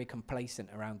become very complacent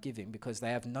around giving because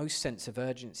they have no sense of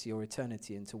urgency or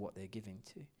eternity into what they're giving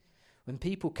to. When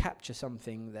people capture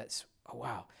something that's, oh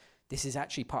wow, this is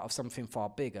actually part of something far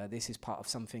bigger, this is part of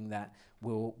something that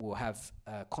will have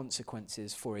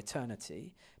consequences for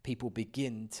eternity, people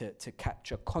begin to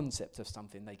capture concept of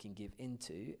something they can give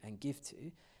into and give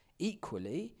to.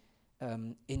 Equally,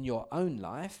 in your own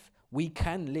life, we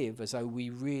can live as though we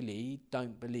really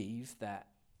don't believe that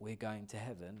we're going to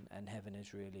heaven, and heaven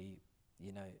is really,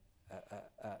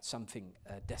 something,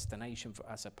 a destination for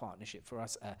us, a partnership for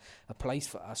us, a place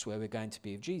for us where we're going to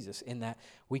be with Jesus, in that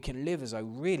we can live as though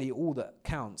really all that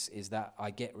counts is that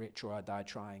I get rich or I die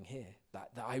trying here,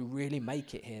 that I really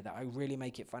make it here, that I really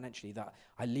make it financially, that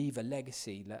I leave a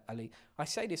legacy. I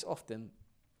say this often.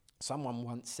 Someone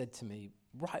once said to me,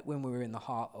 right when we were in the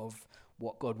heart of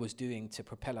what God was doing to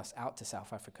propel us out to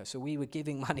South Africa. So we were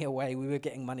giving money away. We were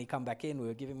getting money come back in. We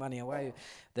were giving money away.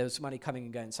 There was money coming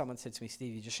and going. Someone said to me,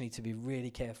 Steve, you just need to be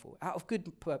really careful. Out of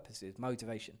good purposes,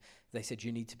 motivation. They said,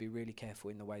 you need to be really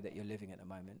careful in the way that you're living at the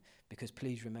moment, because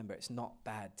please remember, it's not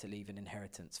bad to leave an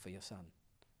inheritance for your son.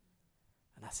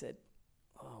 And I said,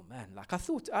 oh man, like I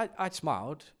thought, I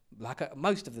smiled. Like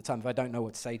most of the time, if I don't know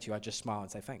what to say to you, I just smile and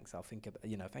say thanks. I'll think about,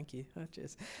 thank you.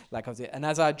 Just like I was. And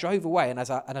as I drove away, and as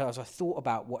I thought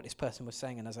about what this person was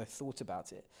saying, and as I thought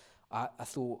about it, I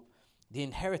thought the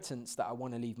inheritance that I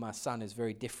want to leave my son is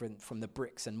very different from the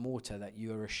bricks and mortar that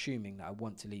you are assuming that I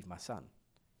want to leave my son.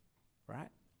 Right?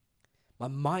 My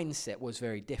mindset was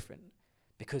very different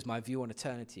because my view on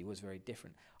eternity was very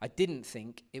different. I didn't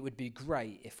think it would be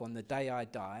great if on the day I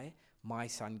die, my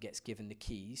son gets given the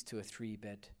keys to a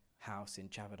 3-bed house in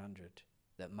Chavard 100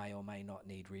 that may or may not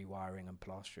need rewiring and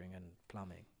plastering and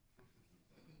plumbing.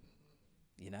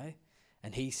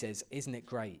 And he says, isn't it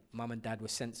great? Mum and dad were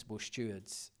sensible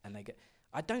stewards, and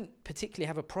I don't particularly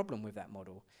have a problem with that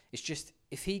model. It's just,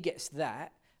 if he gets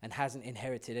that and hasn't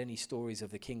inherited any stories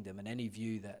of the kingdom and any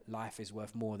view that life is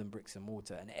worth more than bricks and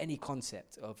mortar, and any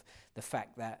concept of the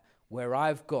fact that where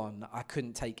I've gone, I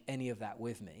couldn't take any of that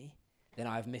with me, then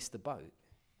I've missed the boat.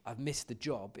 I've missed the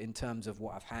job in terms of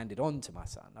what I've handed on to my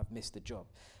son. I've missed the job.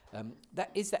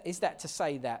 Is that to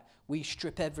say that we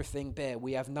strip everything bare?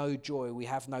 We have no joy. We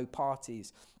have no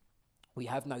parties. We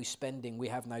have no spending. We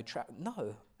have no travel.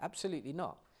 No, absolutely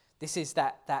not. This is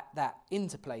that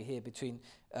interplay here between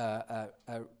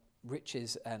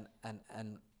riches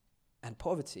and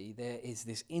poverty. There is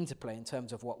this interplay in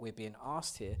terms of what we're being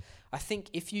asked here. I think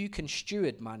if you can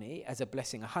steward money as a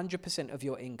blessing, 100% of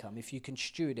your income, if you can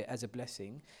steward it as a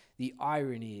blessing, the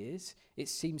irony is, it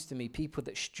seems to me people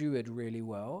that steward really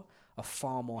well are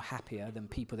far more happier than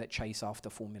people that chase after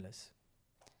formulas.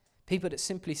 People that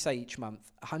simply say each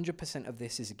month, 100% of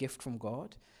this is a gift from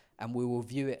God, and we will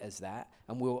view it as that,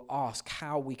 and we'll ask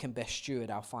how we can best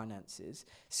steward our finances,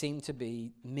 seem to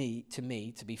be to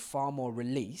me to be far more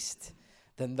released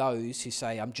than those who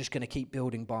say, I'm just going to keep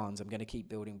building barns, I'm going to keep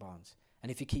building barns.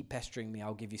 And if you keep pestering me,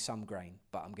 I'll give you some grain,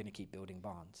 but I'm going to keep building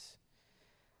barns.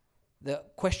 The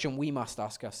question we must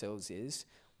ask ourselves is,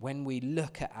 when we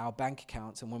look at our bank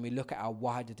accounts and when we look at our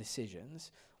wider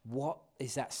decisions, what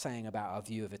is that saying about our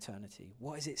view of eternity?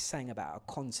 What is it saying about our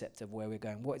concept of where we're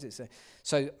going? What is it saying?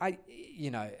 So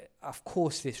of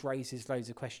course this raises loads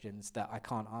of questions that I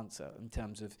can't answer in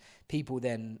terms of people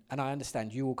then, and I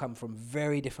understand you all come from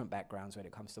very different backgrounds when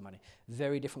it comes to money,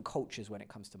 very different cultures when it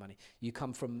comes to money. You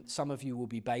come from, some of you will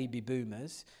be baby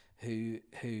boomers who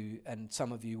and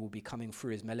some of you will be coming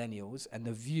through as millennials, and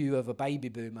the view of a baby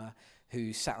boomer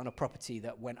who sat on a property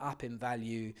that went up in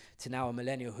value to now a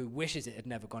millennial who wishes it had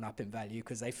never gone up in value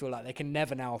because they feel like they can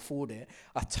never now afford it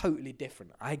are totally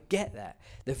different. I get that.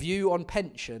 The view on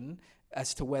pension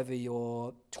as to whether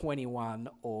you're 21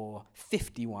 or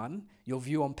 51, your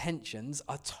view on pensions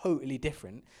are totally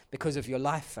different because of your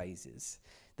life phases.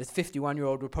 The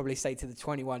 51-year-old would probably say to the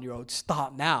 21-year-old,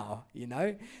 start now,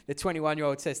 The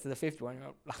 21-year-old says to the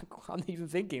 51-year-old, I'm not even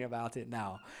thinking about it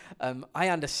now. I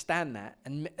understand that,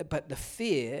 but the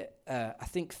fear, I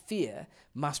think fear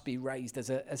must be raised as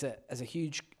a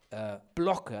huge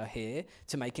blocker here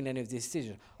to making any of these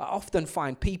decisions. I often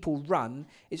find people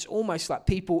it's almost like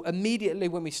people immediately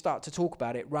when we start to talk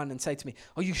about it, run and say to me,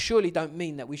 oh, you surely don't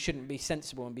mean that we shouldn't be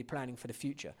sensible and be planning for the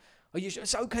future.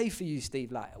 It's okay for you,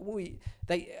 Steve. Like,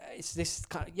 it's this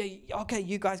kind of, okay,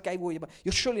 you guys gave all your money.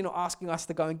 You're surely not asking us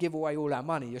to go and give away all our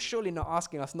money. You're surely not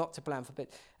asking us not to plan for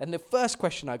it. And the first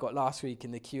question I got last week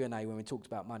in the Q&A when we talked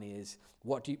about money is,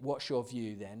 what's your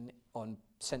view then on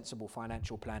sensible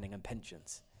financial planning and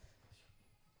pensions?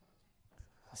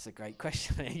 That's a great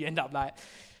question. You end up like,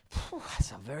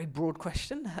 that's a very broad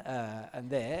question.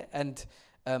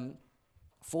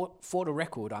 For the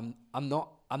record, I'm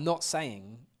not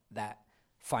saying that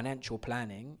financial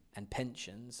planning and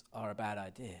pensions are a bad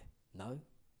idea. No.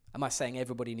 Am I saying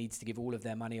everybody needs to give all of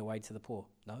their money away to the poor?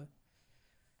 No.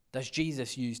 Does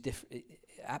Jesus use different?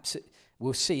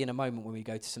 We'll see in a moment when we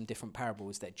go to some different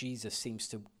parables that Jesus seems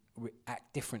to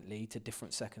act differently to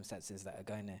different circumstances that are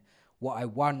going there. What I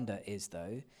wonder is,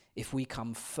 though, if we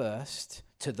come first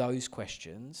to those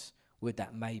questions, would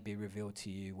that maybe reveal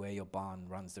to you where your barn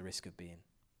runs the risk of being?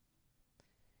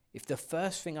 If the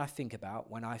first thing I think about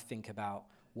when I think about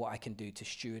what I can do to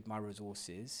steward my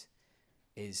resources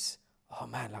is, oh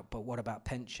man, like, but what about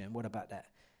pension? What about that?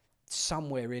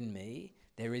 Somewhere in me,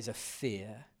 there is a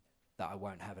fear that I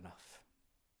won't have enough.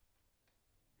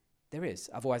 There is.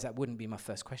 Otherwise, that wouldn't be my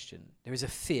first question. There is a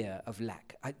fear of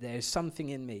lack. There is something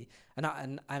in me, and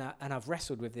I've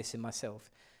wrestled with this in myself,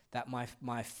 that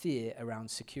my fear around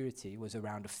security was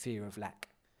around a fear of lack,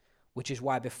 which is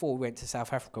why before we went to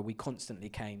South Africa, we constantly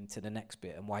came to the next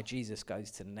bit, and why Jesus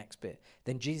goes to the next bit.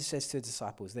 Then Jesus says to the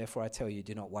disciples, therefore I tell you,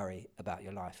 do not worry about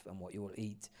your life and what you will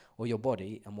eat, or your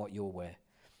body and what you'll wear.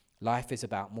 Life is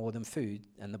about more than food,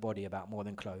 and the body about more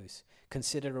than clothes.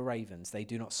 Consider the ravens. They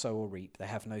do not sow or reap. They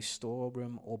have no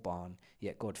storeroom or barn,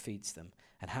 yet God feeds them.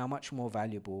 And how much more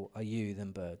valuable are you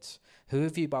than birds? Who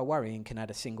of you by worrying can add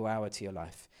a single hour to your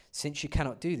life? Since you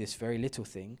cannot do this very little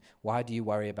thing, why do you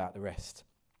worry about the rest?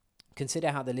 Consider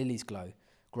how the lilies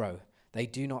grow. They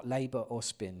do not labor or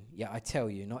spin. Yet I tell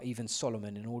you, not even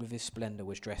Solomon in all of his splendor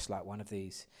was dressed like one of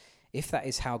these. If that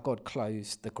is how God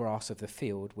clothes the grass of the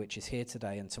field, which is here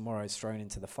today and tomorrow is thrown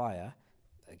into the fire,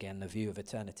 again, the view of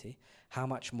eternity, how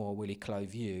much more will he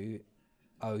clothe you,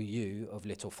 O you of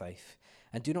little faith?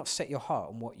 And do not set your heart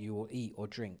on what you will eat or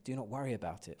drink. Do not worry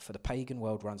about it, for the pagan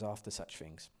world runs after such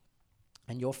things.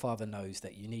 And your Father knows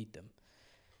that you need them.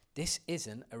 This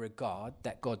isn't a regard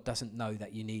that God doesn't know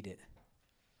that you need it.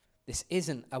 This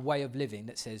isn't a way of living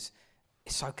that says,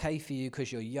 it's okay for you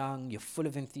because you're young, you're full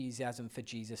of enthusiasm for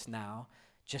Jesus now.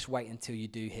 Just wait until you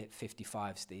do hit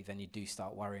 55, Steve, and you do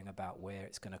start worrying about where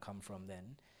it's going to come from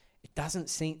then. It doesn't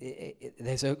seem,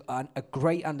 there's a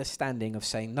great understanding of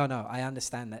saying, no, I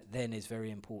understand that then is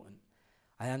very important.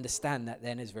 I understand that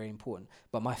then is very important.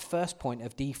 But my first point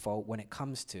of default when it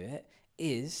comes to it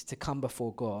is to come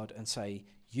before God and say,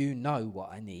 you know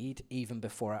what I need even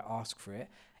before I ask for it.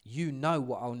 You know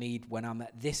what I'll need when I'm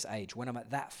at this age, when I'm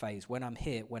at that phase, when I'm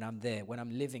here, when I'm there, when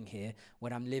I'm living here,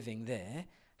 when I'm living there.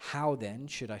 How then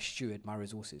should I steward my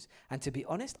resources? And to be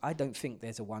honest, I don't think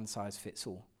there's a one size fits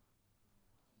all.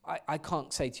 I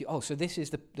can't say to you, oh, so this is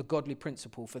the godly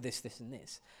principle for this, and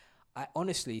this. I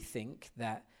honestly think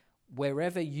that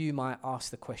wherever you might ask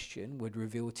the question would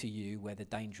reveal to you where the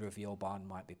danger of your barn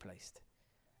might be placed.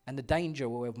 And the danger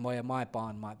where my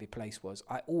barn might be placed was,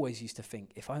 I always used to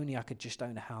think, if only I could just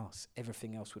own a house,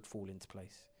 everything else would fall into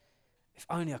place. If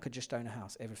only I could just own a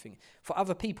house, everything. For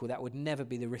other people, that would never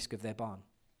be the risk of their barn.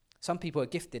 Some people are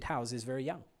gifted houses very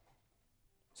young.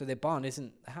 So their barn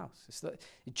isn't a house. It's like,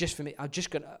 just for me, I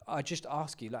just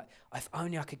ask you, like, if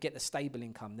only I could get the stable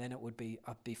income, then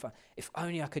I'd be fine. If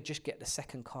only I could just get the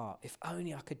second car. If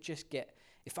only I can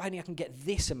get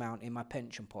this amount in my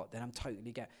pension pot, then I'm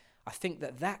totally get. I think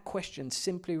that question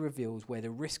simply reveals where the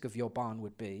risk of your barn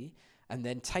would be, and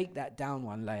then take that down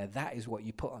one layer. That is what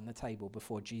you put on the table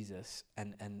before Jesus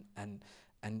and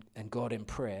God in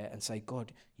prayer, and say,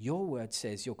 God, your word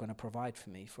says you're going to provide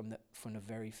for me from the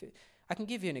very. I can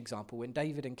give you an example. When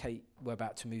David and Kate were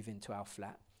about to move into our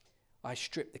flat, I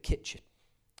stripped the kitchen,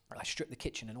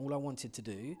 and all I wanted to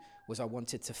do was I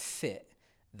wanted to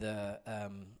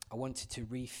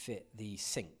refit the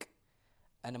sink.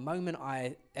 And the moment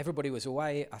everybody was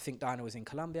away, I think Diana was in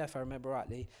Colombia, if I remember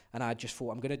rightly, and I just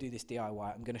thought, I'm going to do this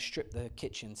DIY. I'm going to strip the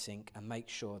kitchen sink and make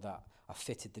sure that I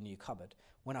fitted the new cupboard.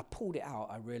 When I pulled it out,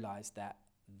 I realised that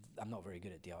I'm not very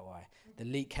good at DIY. The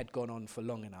leak had gone on for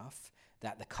long enough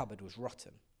that the cupboard was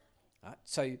rotten. Right?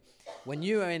 So when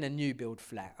you are in a new build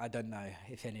flat, I don't know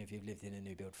if any of you have lived in a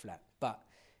new build flat, but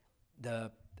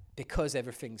because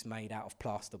everything's made out of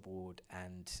plasterboard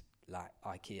and like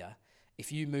IKEA,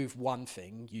 if you move one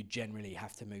thing, you generally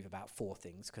have to move about 4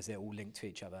 things because they're all linked to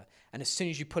each other. And as soon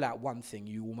as you pull out one thing,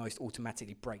 you almost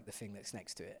automatically break the thing that's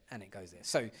next to it, and it goes there.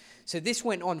 So this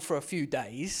went on for a few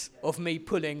days of me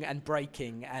pulling and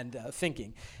breaking and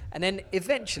thinking. And then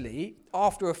eventually,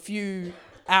 after a few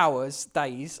hours,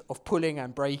 days of pulling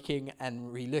and breaking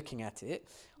and re-looking at it,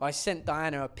 I sent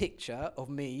Diana a picture of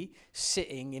me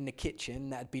sitting in the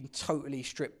kitchen that had been totally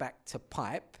stripped back to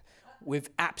pipe,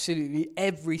 with absolutely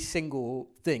every single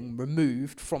thing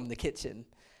removed from the kitchen.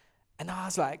 And I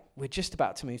was like, we're just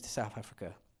about to move to South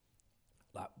Africa.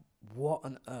 Like, what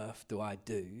on earth do I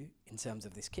do in terms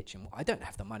of this kitchen? I don't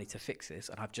have the money to fix this,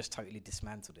 and I've just totally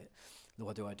dismantled it.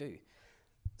 What do I do?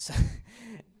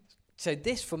 So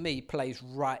this, for me, plays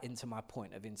right into my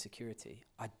point of insecurity.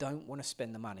 I don't want to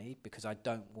spend the money because I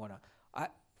don't want to.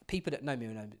 People that know me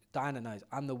know, Diana knows,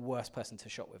 I'm the worst person to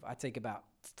shop with. I take about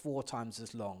 4 times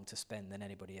as long to spend than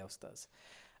anybody else does.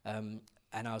 And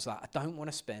I was like, I don't want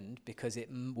to spend because it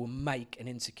will make an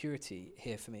insecurity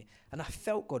here for me. And I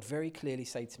felt God very clearly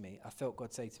say to me,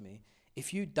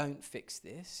 if you don't fix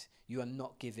this, you are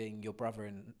not giving your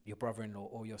brother-in-law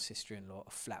or your sister-in-law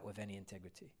a flat with any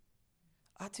integrity.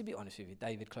 To be honest with you,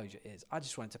 David, close your ears. I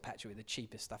just wanted to patch it with the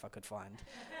cheapest stuff I could find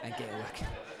and get it working.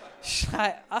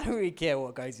 I don't really care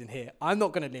what goes in here. I'm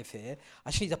not going to live here. I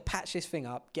just need to patch this thing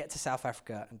up, get to South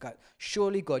Africa and go,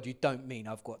 surely, God, you don't mean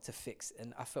I've got to fix.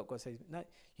 And I felt God say, no,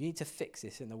 you need to fix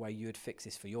this in the way you would fix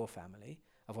this for your family.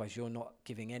 Otherwise, you're not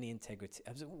giving any integrity.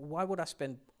 I was like, why would I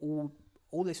spend all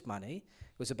this money?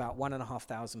 It was about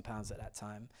 £1,500 at that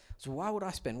time. So why would I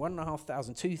spend £1,500,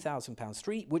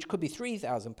 £2,000, which could be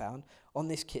 £3,000 on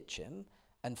this kitchen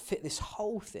and fit this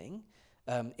whole thing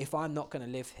if I'm not going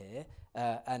to live here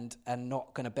and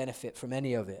not going to benefit from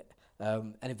any of it?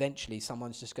 And eventually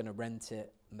someone's just going to rent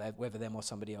it, whether them or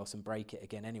somebody else, and break it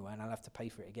again anyway, and I'll have to pay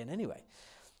for it again anyway.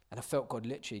 And I felt God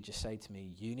literally just say to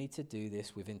me, you need to do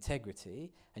this with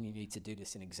integrity, and you need to do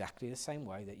this in exactly the same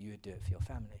way that you would do it for your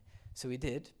family. So we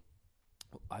did.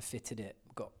 I fitted it,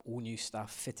 got all new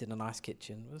stuff, fitted a nice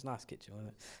kitchen. It was a nice kitchen,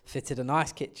 wasn't it? Fitted a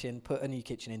nice kitchen, put a new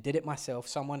kitchen in, did it myself.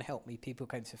 Someone helped me, people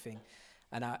came to the thing.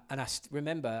 And I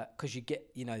remember, because you get,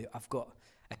 I've got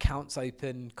accounts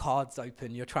open, cards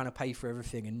open, you're trying to pay for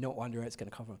everything and not wondering where it's going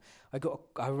to come from.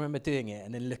 I remember doing it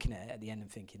and then looking at it at the end and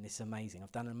thinking, this is amazing.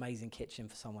 I've done an amazing kitchen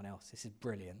for someone else. This is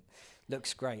brilliant.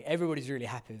 Looks great. Everybody's really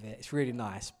happy with it. It's really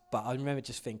nice. But I remember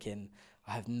just thinking,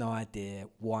 I have no idea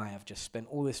why I've just spent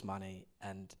all this money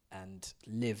and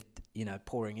lived,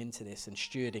 pouring into this and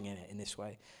stewarding in it in this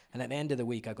way. And at the end of the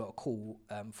week, I got a call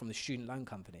from the student loan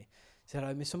company. Said,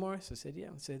 hello, Mr. Morris. I said, yeah.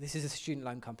 So this is a student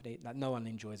loan company. Like, no one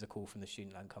enjoys a call from the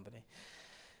student loan company.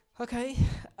 Okay.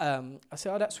 I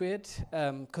said, oh, that's weird,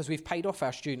 because we've paid off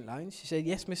our student loans. She said,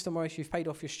 yes, Mr. Morris, you've paid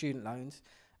off your student loans.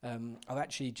 I'm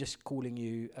actually just calling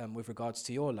you with regards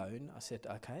to your loan. I said,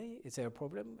 okay, is there a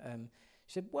problem?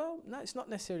 She said, well, no, it's not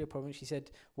necessarily a problem. She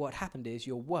said, what happened is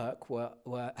your work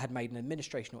had made an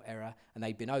administrational error and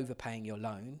they'd been overpaying your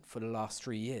loan for the last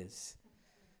 3 years.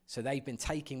 So they've been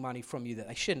taking money from you that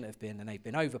they shouldn't have been, and they've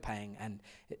been overpaying. And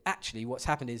actually what's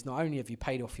happened is not only have you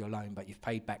paid off your loan, but you've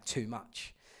paid back too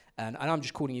much. And I'm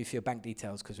just calling you for your bank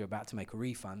details because we're about to make a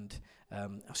refund. I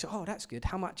said, oh, that's good.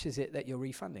 How much is it that you're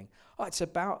refunding? Oh, it's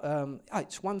about,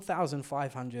 it's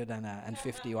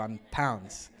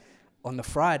 £1,551 on the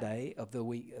Friday of the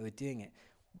week that we're doing it.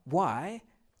 Why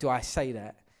do I say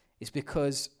that? It's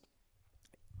because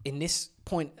in this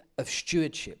point of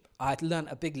stewardship, I'd learned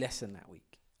a big lesson that week.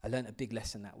 In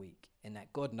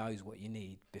that God knows what you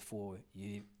need before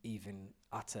you even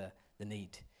utter the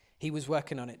need. He was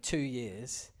working on it 2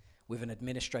 years with an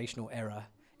administrational error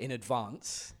in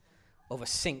advance of a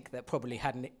sink that probably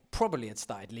had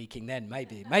started leaking then,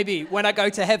 maybe. Maybe when I go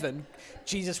to heaven,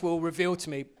 Jesus will reveal to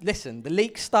me, listen, the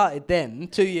leak started then,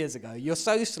 2 years ago. You're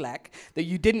so slack that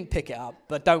you didn't pick it up,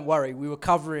 but don't worry, we were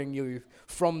covering you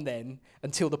from then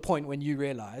until the point when you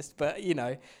realized. But,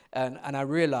 and I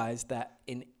realized that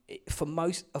for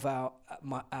most of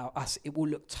us, it will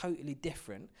look totally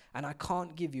different. And I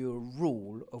can't give you a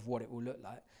rule of what it will look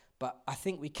like. But I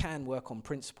think we can work on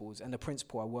principles, and the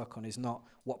principle I work on is not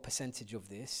what percentage of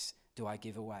this do I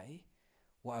give away.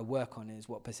 What I work on is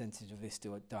what percentage of this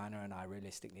do Diana and I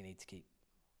realistically need to keep.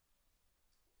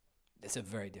 It's a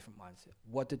very different mindset.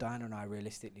 What do Diana and I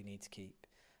realistically need to keep?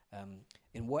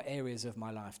 In what areas of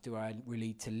my life do I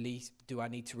need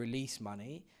to release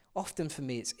money? Often for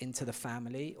me, it's into the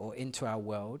family or into our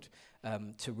world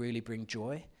to really bring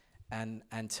joy. And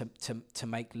to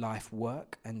make life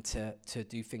work and to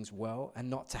do things well, and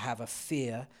not to have a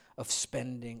fear of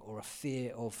spending or a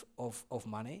fear of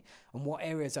money. And what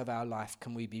areas of our life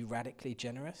can we be radically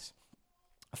generous?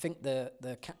 I think the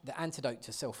antidote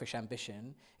to selfish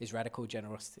ambition is radical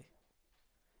generosity.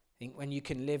 I think when you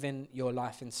can live in your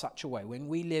life in such a way, when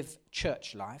we live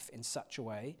church life in such a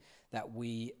way that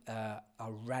we are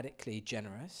radically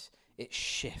generous, it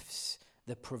shifts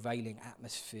the prevailing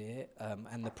atmosphere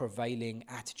and the prevailing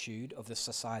attitude of the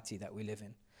society that we live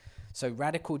in. So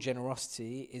radical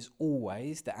generosity is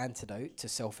always the antidote to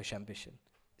selfish ambition.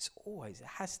 It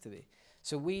has to be.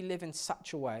 So we live in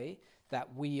such a way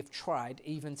that we have tried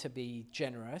even to be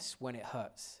generous when it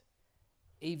hurts.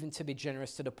 Even to be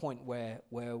generous to the point where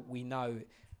we know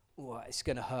well, it's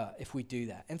going to hurt if we do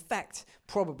that. In fact,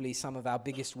 probably some of our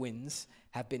biggest wins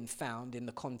have been found in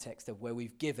the context of where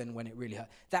we've given when it really hurt.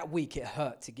 That week it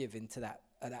hurt to give into that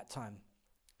at that time.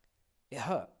 It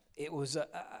hurt. It was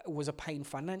a pain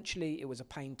financially. It was a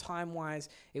pain time-wise.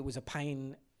 It was a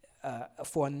pain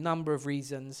for a number of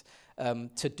reasons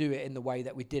to do it in the way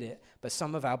that we did it. But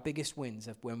some of our biggest wins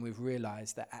are when we've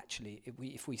realized that actually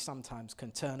if we sometimes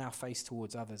can turn our face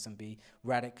towards others and be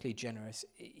radically generous,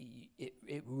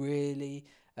 it really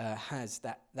has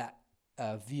that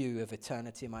view of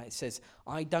eternity in mind. It says,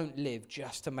 I don't live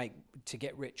just to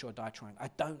get rich or die trying. I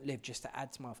don't live just to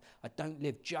add to my life. I don't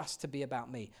live just to be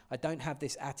about me. I don't have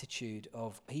this attitude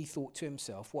of, he thought to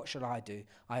himself, what shall I do?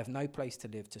 I have no place to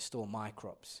live to store my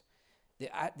crops.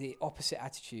 The opposite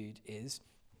attitude is,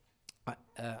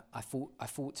 I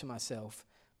thought to myself,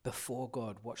 before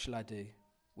God, what shall I do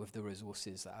with the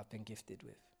resources that I've been gifted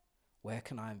with? Where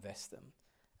can I invest them?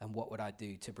 And what would I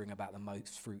do to bring about the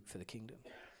most fruit for the kingdom?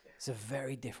 It's a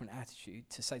very different attitude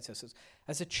to say to ourselves.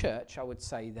 As a church, I would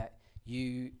say that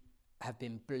you have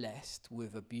been blessed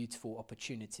with a beautiful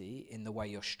opportunity in the way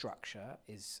your structure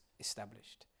is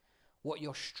established. What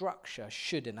your structure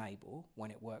should enable,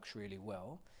 when it works really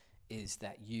well, is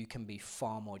that you can be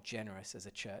far more generous as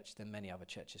a church than many other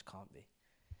churches can't be.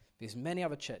 Because many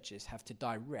other churches have to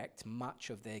direct much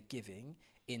of their giving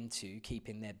into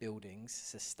keeping their buildings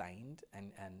sustained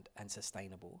and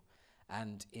sustainable,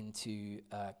 and into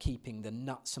keeping the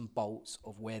nuts and bolts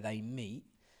of where they meet.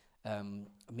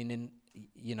 We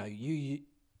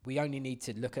only need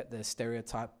to look at the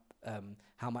stereotype,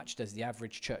 how much does the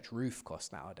average church roof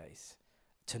cost nowadays,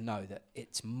 to know that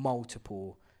it's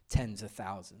multiple tens of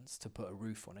thousands to put a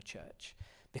roof on a church.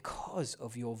 Because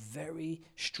of your very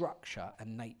structure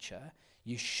and nature,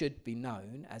 you should be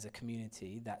known as a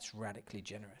community that's radically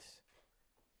generous.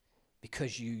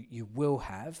 Because you will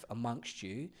have amongst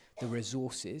you the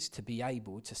resources to be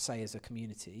able to say as a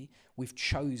community, we've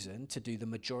chosen to do the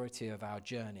majority of our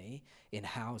journey in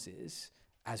houses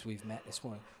as we've met this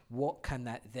morning. What can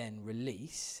that then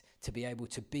release to be able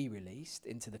to be released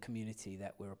into the community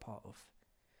that we're a part of?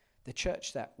 The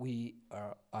church that we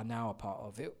are now a part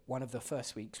of, one of the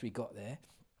first weeks we got there,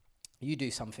 you do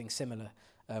something similar.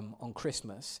 On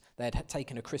Christmas, they had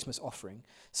taken a Christmas offering.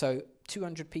 So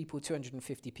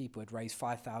 250 people had raised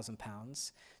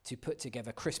 £5,000 to put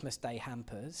together Christmas Day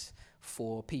hampers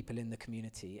for people in the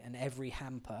community. And every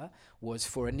hamper was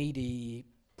for a needy,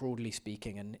 broadly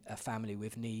speaking, and a family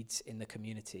with needs in the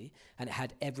community. And it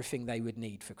had everything they would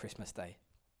need for Christmas Day.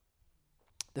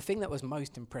 The thing that was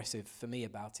most impressive for me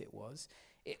about it was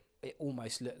it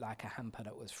almost looked like a hamper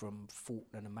that was from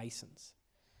Fortnum and Mason's.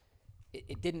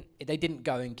 They didn't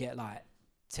go and get like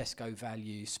Tesco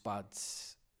value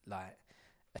spuds, like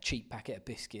a cheap packet of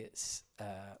biscuits,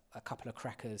 a couple of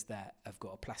crackers that have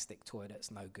got a plastic toy that's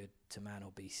no good to man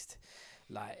or beast.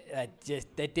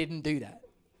 They didn't do that.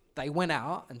 They went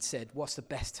out and said, what's the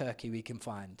best turkey we can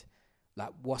find?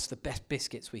 Like, what's the best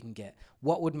biscuits we can get?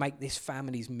 What would make this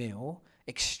family's meal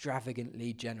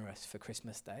extravagantly generous for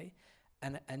Christmas Day?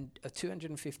 And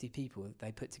 250 people,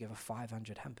 they put together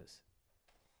 500 hampers.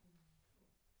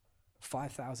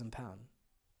 £5,000.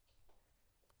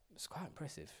 It's quite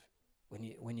impressive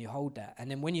when you hold that. And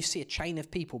then when you see a chain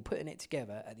of people putting it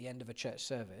together at the end of a church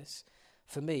service,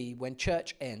 for me, when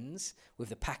church ends with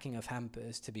the packing of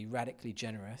hampers to be radically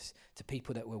generous to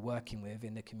people that we're working with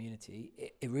in the community,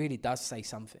 it really does say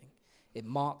something. It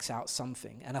marks out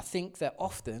something. And I think that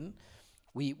often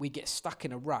we get stuck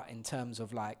in a rut in terms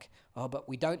of like, oh, but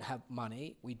we don't have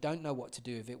money, we don't know what to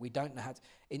do with it, we don't know how to,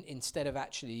 instead of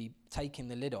actually taking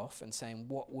the lid off and saying,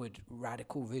 what would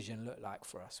radical vision look like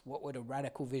for us? What would a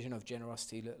radical vision of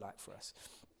generosity look like for us?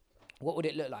 What would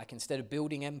it look like? Instead of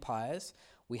building empires,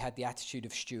 we had the attitude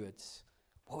of stewards.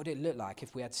 What would it look like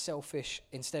if we had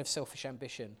instead of selfish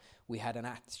ambition, we had an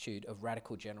attitude of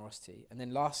radical generosity? And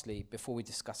then lastly, before we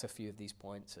discuss a few of these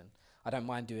points, and I don't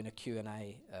mind doing a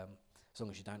Q&A, as long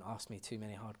as you don't ask me too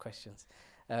many hard questions,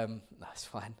 that's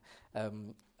fine,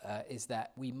 is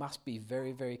that we must be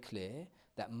very, very clear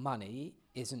that money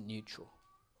isn't neutral.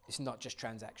 It's not just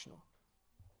transactional.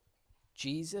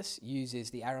 Jesus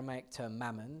uses the Aramaic term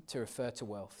mammon to refer to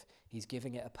wealth. He's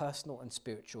giving it a personal and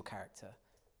spiritual character.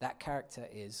 That character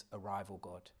is a rival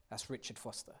God. That's Richard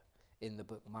Foster in the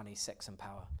book Money, Sex and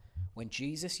Power. When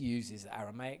Jesus uses the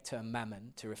Aramaic term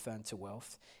mammon to refer to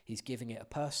wealth, he's giving it a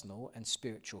personal and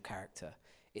spiritual character.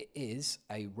 It is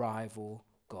a rival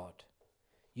God.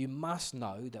 You must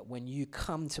know that when you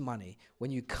come to money,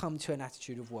 when you come to an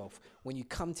attitude of wealth, when you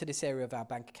come to this area of our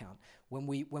bank account, when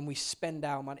we spend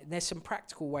our money, there's some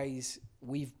practical ways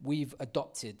we've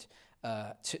adopted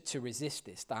to resist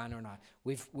this. Diana and I,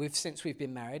 we've since we've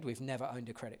been married, we've never owned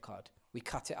a credit card. We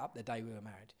cut it up the day we were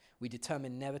married. We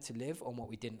determined never to live on what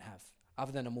we didn't have.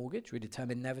 Other than a mortgage, we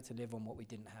determined never to live on what we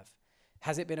didn't have.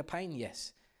 Has it been a pain?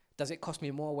 Yes. Does it cost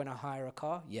me more when I hire a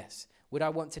car? Yes. Would I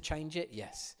want to change it?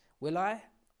 Yes. Will I?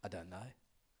 I don't know.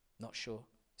 Not sure.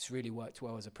 It's really worked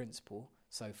well as a principle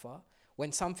so far.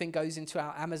 When something goes into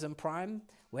our Amazon Prime,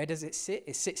 where does it sit?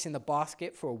 It sits in the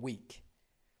basket for a week.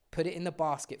 Put it in the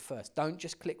basket first. Don't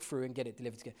just click through and get it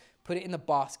delivered together. Put it in the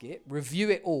basket, review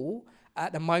it all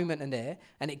at the moment and there,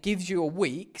 and it gives you a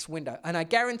week's window. And I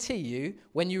guarantee you,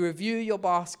 when you review your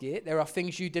basket, there are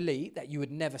things you delete that you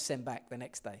would never send back the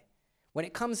next day. When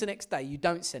it comes the next day, you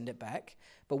don't send it back.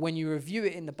 But when you review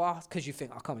it in the basket, because you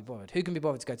think, I can't be bothered. Who can be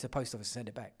bothered to go to the post office and send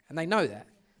it back? And they know that.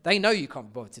 They know you can't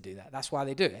be bothered to do that. That's why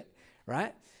they do it,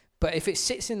 right? But if it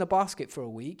sits in the basket for a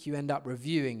week, you end up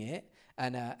reviewing it,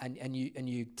 and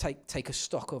you take a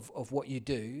stock of what you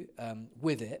do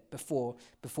with it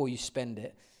before you spend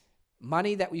it.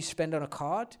 Money that you spend on a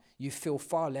card, you feel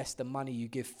far less than money you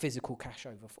give physical cash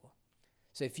over for.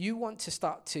 So if you want to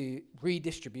start to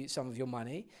redistribute some of your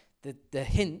money, the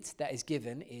hint that is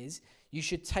given is you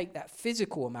should take that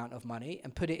physical amount of money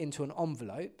and put it into an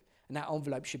envelope, and that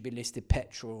envelope should be listed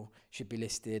petrol, should be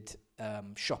listed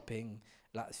shopping,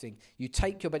 that thing. You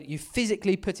take you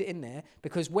physically put it in there,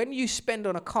 because when you spend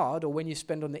on a card or when you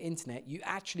spend on the internet, you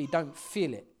actually don't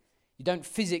feel it. You don't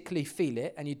physically feel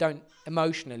it, and you don't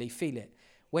emotionally feel it.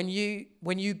 When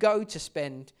you go to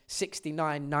spend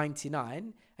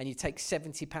 $69.99 and you take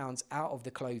 £70 out of the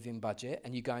clothing budget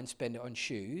and you go and spend it on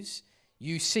shoes,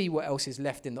 you see what else is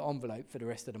left in the envelope for the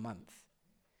rest of the month.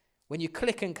 When you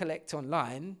click and collect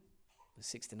online,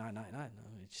 $69.99,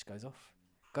 it just goes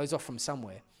off from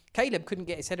somewhere. Caleb couldn't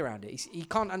get his head around it. He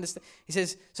can't understand. He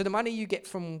says, so the money you get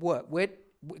from work, where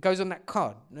it goes on that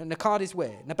card, and the card is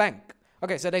where? In the bank.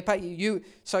 Okay, so they pay you.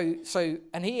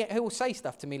 And he'll say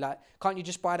stuff to me like, "Can't you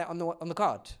just buy that on the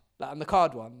card, like on the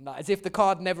card one, like, as if the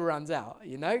card never runs out,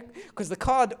 you know? Because the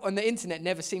card on the internet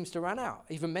never seems to run out,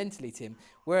 even mentally to him.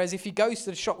 Whereas if he goes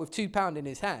to the shop with £2 in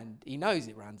his hand, he knows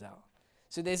it runs out.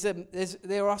 So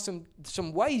there are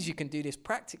some ways you can do this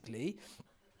practically.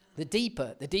 The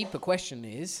deeper question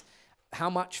is,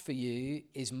 how much for you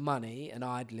is money an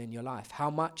idol in your life? How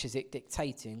much is it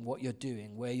dictating what you're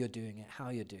doing, where you're doing it, how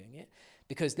you're doing it?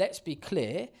 Because let's be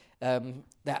clear that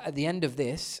at the end of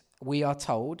this, we are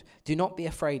told, do not be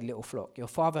afraid, little flock. Your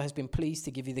Father has been pleased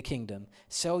to give you the kingdom.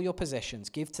 Sell your possessions,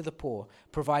 give to the poor,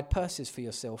 provide purses for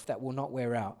yourself that will not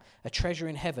wear out, a treasure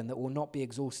in heaven that will not be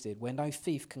exhausted, where no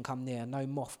thief can come near, no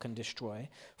moth can destroy.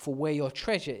 For where your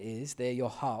treasure is, there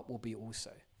your heart will be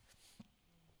also.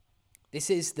 This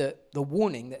is the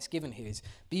warning that's given here is,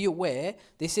 be aware,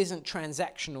 this isn't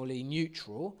transactionally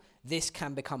neutral. This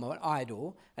can become an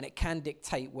idol, and it can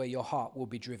dictate where your heart will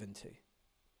be driven to.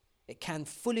 It can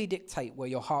fully dictate where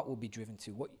your heart will be driven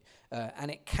to, and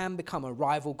it can become a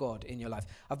rival God in your life.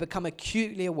 I've become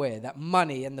acutely aware that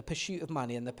money and the pursuit of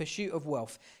money and the pursuit of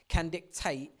wealth can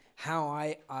dictate how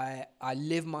I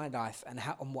live my life and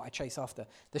what I chase after.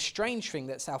 The strange thing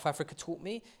that South Africa taught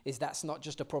me is that's not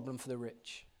just a problem for the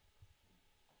rich.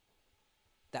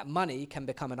 That money can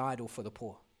become an idol for the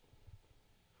poor.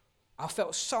 I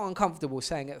felt so uncomfortable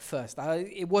saying it at first.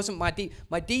 It wasn't my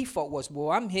default was,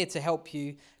 well, I'm here to help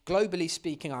you. Globally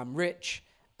speaking, I'm rich.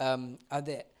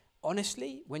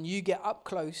 Honestly, when you get up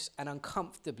close and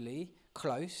uncomfortably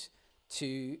close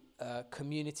to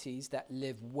communities that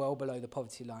live well below the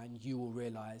poverty line, you will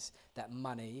realize that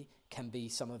money can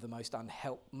be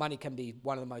money can be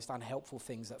one of the most unhelpful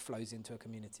things that flows into a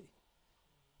community.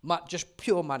 Just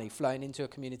pure money flowing into a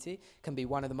community can be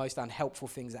one of the most unhelpful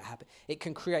things that happen. It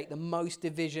can create the most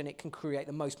division. It can create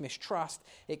the most mistrust.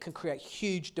 It can create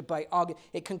huge debate,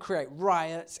 it can create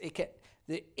riots.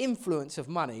 The influence of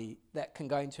money that can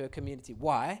go into a community.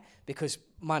 Why? Because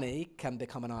money can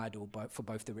become an idol for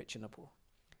both the rich and the poor.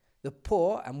 The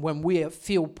poor, and when we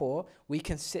feel poor, we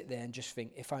can sit there and just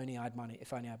think, if only I had money,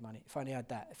 if only I had money, if only I had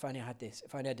that, if only I had this,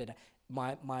 if only I did that.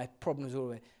 My problems all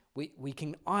the way. We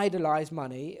can idolize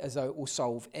money as though it will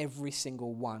solve every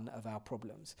single one of our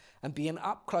problems. And being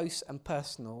up close and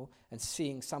personal and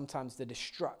seeing sometimes the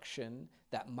destruction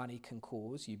that money can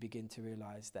cause, you begin to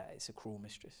realize that it's a cruel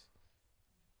mistress.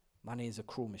 Money is a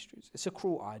cruel mistress. It's a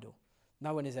cruel idol.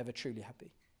 No one is ever truly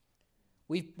happy.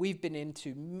 We've been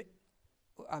into...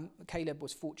 Caleb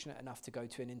was fortunate enough to go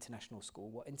to an international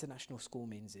school. What international school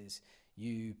means is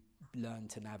you learn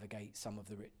to navigate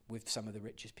with some of the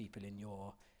richest people in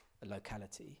your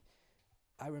locality.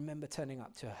 I remember turning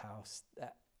up to a house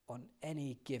that on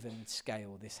any given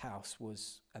scale, this house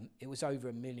was, it was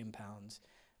over £1 million.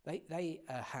 They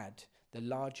had the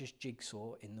largest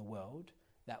jigsaw in the world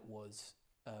that was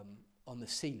on the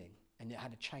ceiling, and it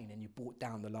had a chain, and you brought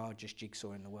down the largest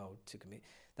jigsaw in the world to commit.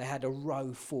 They had a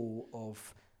row full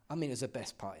of, I mean, it was the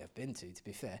best party I've been to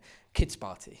be fair, kids'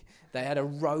 party. They had a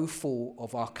row full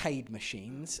of arcade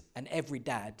machines, and every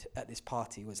dad at this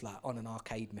party was like on an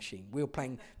arcade machine. We were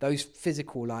playing those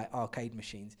physical like arcade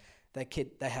machines. They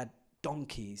had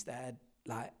donkeys. They had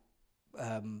like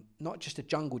not just a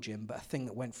jungle gym, but a thing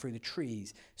that went through the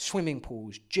trees, swimming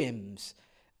pools, gyms,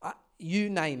 you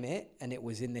name it, and it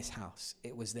was in this house.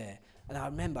 It was there. And I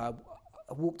remember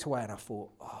I walked away and I thought,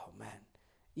 oh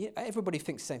man, everybody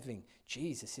thinks the same thing.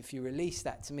 Jesus, if you release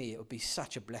that to me, it would be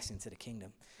such a blessing to the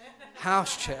kingdom.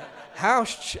 House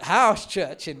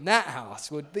church in that house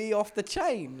would be off the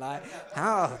chain. Like,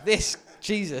 how this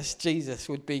Jesus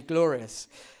would be glorious.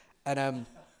 And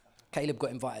Caleb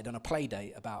got invited on a play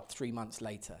date about 3 months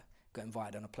later. Got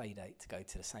invited on a play date to go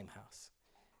to the same house.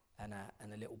 And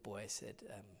the little boy said,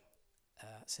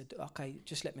 okay,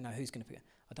 just let me know who's going to pick him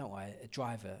up. Don't worry, the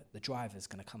driver's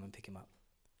going to come and pick him up.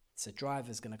 So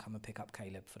driver's going to come and pick up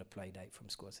Caleb for the play date from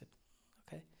school. I said,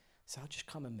 okay. So I'll just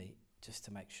come and meet just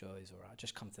to make sure he's all right.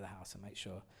 Just come to the house and make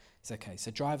sure it's okay. So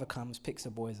driver comes, picks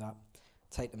the boys up,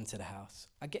 take them to the house.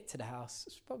 I get to the house,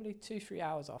 it's probably 2-3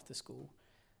 hours after school.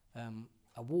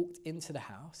 I walked into the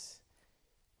house,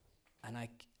 and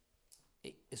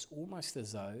it's almost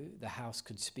as though the house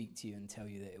could speak to you and tell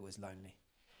you that it was lonely.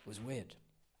 It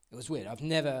was weird. I've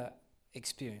never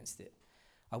experienced it.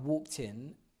 I walked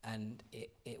in, and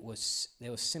there was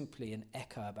simply an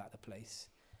echo about the place.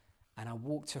 And I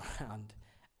walked around,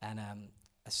 and I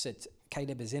said,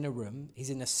 Caleb is in a room. He's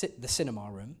in the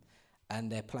cinema room,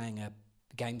 and they're playing a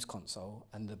games console,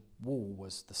 and the wall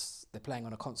they're playing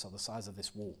on a console the size of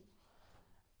this wall.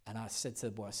 And I said to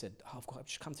the boy, I've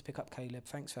just come to pick up Caleb.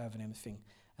 Thanks for having him.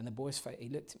 And the boy's face, he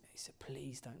looked at me. He said,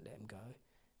 please don't let him go.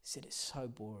 He said, it's so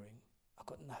boring. I've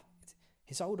got nothing.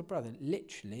 His older brother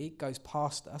literally goes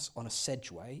past us on a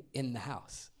Sedgway in the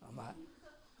house. I'm like,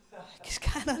 what's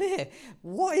going on here?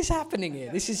 What is happening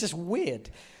here? This is just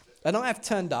weird. And I have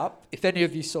turned up, if any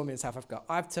of you saw me in South Africa,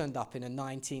 I've turned up in a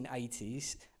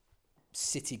 1980s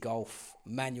City Golf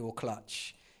manual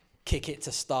clutch, kick it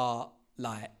to start.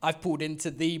 Like, I've pulled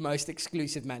into the most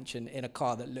exclusive mansion in a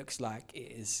car that looks like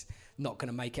it is not going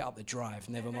to make it up the drive,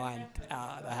 never mind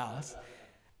out of the house.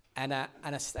 And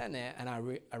I stand there and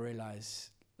I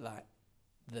realise, like,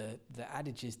 the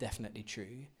adage is definitely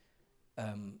true.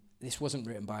 This wasn't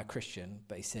written by a Christian,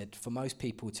 but he said, for most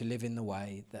people to live in the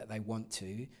way that they want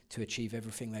to achieve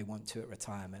everything they want to at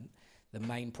retirement, the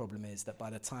main problem is that by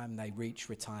the time they reach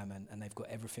retirement and they've got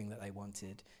everything that they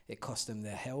wanted, it cost them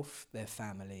their health, their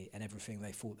family, and everything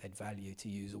they thought they'd value to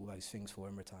use all those things for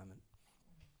in retirement.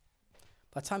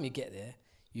 By the time you get there,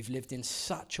 you've lived in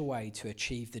such a way to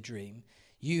achieve the dream.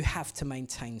 You have to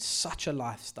maintain such a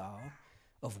lifestyle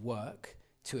of work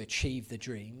to achieve the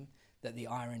dream that the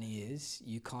irony is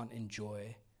you can't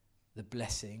enjoy the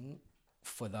blessing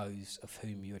for those of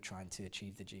whom you are trying to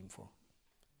achieve the dream for.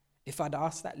 If I'd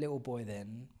asked that little boy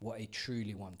then what he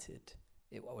truly wanted,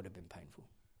 it would have been painful.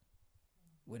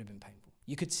 Would have been painful.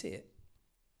 You could see it.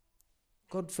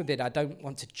 God forbid, I don't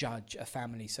want to judge a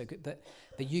family so good, but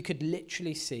you could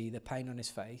literally see the pain on his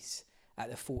face at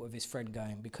the thought of his friend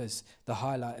going, because the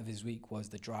highlight of his week was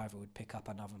the driver would pick up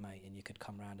another mate and you could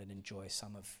come round and enjoy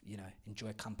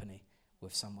enjoy company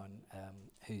with someone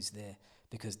who's there,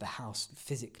 because the house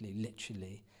physically,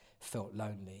 literally felt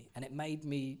lonely. And it made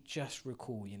me just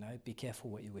recall, be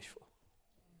careful what you wish for.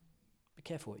 Be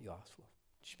careful what you ask for.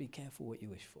 Just be careful what you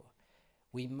wish for.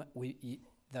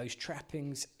 Those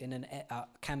trappings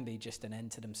can be just an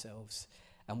end to themselves.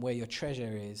 And where your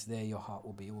treasure is, there your heart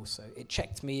will be also. It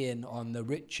checked me in on the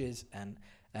riches and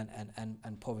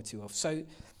poverty of. So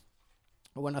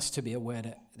I want us to be aware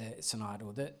that it's an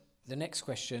idol. The next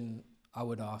question I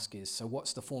would ask is, so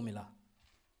what's the formula?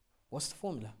 What's the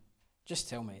formula? Just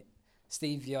tell me.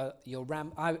 Steve,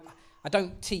 I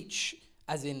don't teach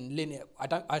as in linear.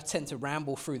 I tend to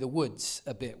ramble through the woods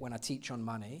a bit when I teach on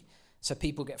money. So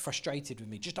people get frustrated with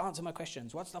me. Just answer my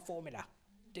questions. What's the formula?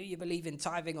 Do you believe in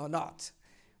tithing or not?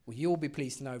 Well, you'll be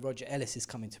pleased to know Roger Ellis is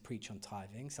coming to preach on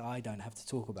tithing, so I don't have to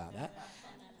talk about that.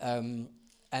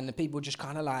 And the people just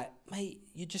kind of like, mate,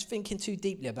 you're just thinking too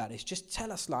deeply about this. Just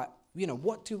tell us,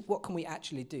 what can we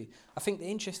actually do? I think the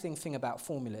interesting thing about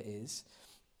formula is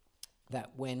that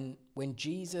when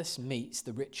Jesus meets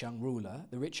the rich young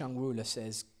ruler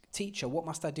says, "Teacher, what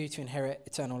must I do to inherit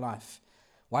eternal life?"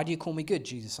 "Why do you call me good?"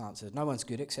 Jesus answered. "No one's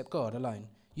good except God alone.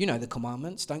 You know the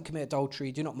commandments. Don't commit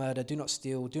adultery, do not murder, do not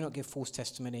steal, do not give false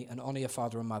testimony, and honor your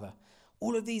father and mother."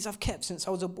 All of these I've kept since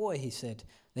I was a boy, he said.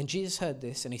 Then Jesus heard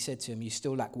this and he said to him, you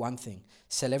still lack one thing.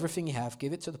 Sell everything you have,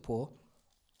 give it to the poor.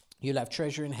 You'll have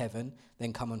treasure in heaven,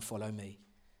 then come and follow me.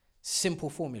 Simple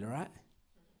formula, right?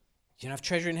 You have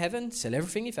treasure in heaven, sell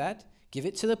everything you've had, give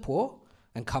it to the poor,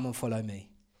 and come and follow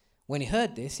me. When he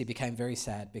heard this, he became very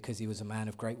sad because he was a man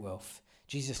of great wealth.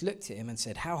 Jesus looked at him and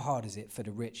said, how hard is it for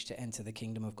the rich to enter the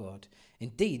kingdom of God?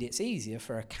 Indeed, it's easier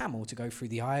for a camel to go through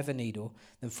the eye of a needle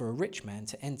than for a rich man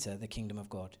to enter the kingdom of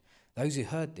God. Those who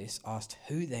heard this asked,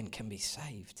 who then can be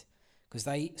saved? Because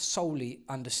they solely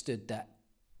understood that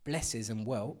blessing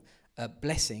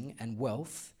and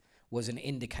wealth was an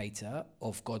indicator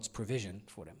of God's provision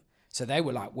for them. So they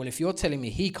were like, well, if you're telling me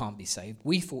he can't be saved,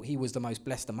 we thought he was the most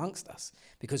blessed amongst us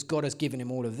because God has given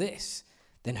him all of this.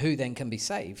 Then who then can be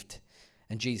saved?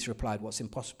 And Jesus replied, what's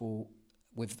impossible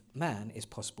with man is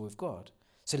possible with God.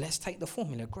 So let's take the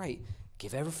formula. Great.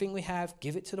 Give everything we have,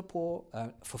 give it to the poor,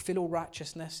 fulfill all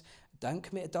righteousness, don't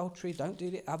commit adultery, don't do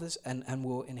the others, and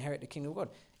we'll inherit the kingdom of God.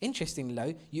 Interestingly,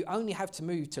 though, you only have to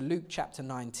move to Luke chapter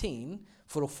 19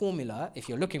 for a formula, if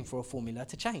you're looking for a formula,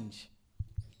 to change.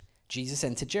 Jesus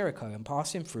entered Jericho, and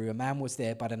passing through, a man was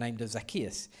there by the name of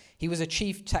Zacchaeus. He was a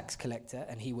chief tax collector,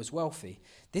 and he was wealthy.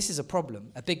 This is a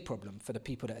problem, a big problem for the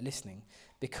people that are listening,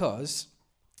 because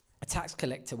a tax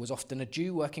collector was often a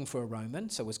Jew working for a Roman,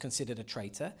 so was considered a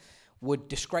traitor, would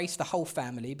disgrace the whole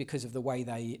family because of the way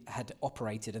they had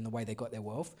operated and the way they got their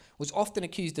wealth, was often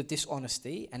accused of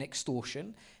dishonesty and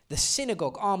extortion. The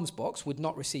synagogue alms box would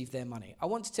not receive their money. I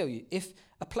want to tell you, if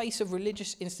a place of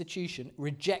religious institution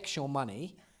rejects your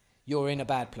money, you're in a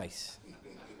bad place.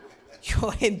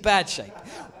 You're in bad shape.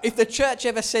 If the church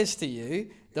ever says to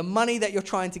you, the money that you're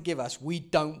trying to give us, we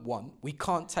don't want, we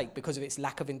can't take because of its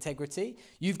lack of integrity,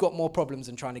 you've got more problems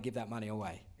than trying to give that money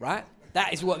away, right?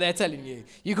 That is what they're telling you.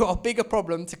 You've got a bigger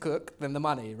problem to cook than the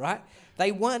money, right?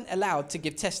 They weren't allowed to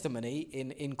give testimony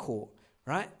in court,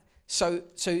 right? So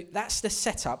that's the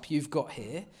setup you've got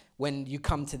here when you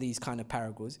come to these kind of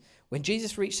parables. When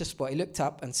Jesus reached the spot, he looked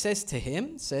up and says to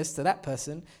that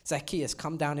person, Zacchaeus,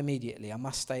 come down immediately. I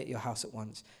must stay at your house at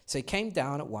once. So he came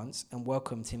down at once and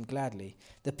welcomed him gladly.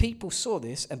 The people saw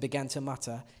this and began to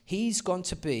mutter, he's gone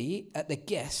to be at the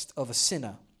guest of a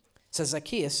sinner. So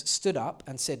Zacchaeus stood up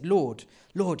and said, Lord,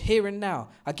 here and now,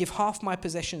 I give half my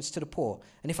possessions to the poor.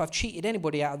 And if I've cheated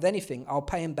anybody out of anything, I'll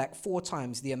pay him back 4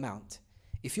 times the amount.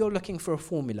 If you're looking for a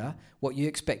formula, what you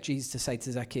expect Jesus to say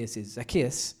to Zacchaeus is,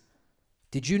 Zacchaeus,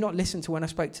 did you not listen to when I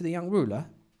spoke to the young ruler?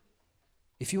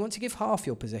 If you want to give half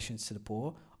your possessions to the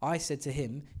poor, I said to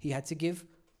him he had to give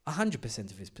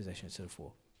 100% of his possessions to the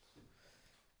poor.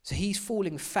 So he's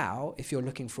falling foul, if you're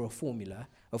looking for a formula,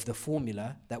 of the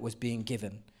formula that was being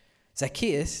given.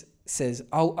 Zacchaeus says,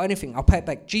 I'll pay it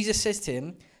back. Jesus says to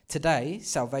him, today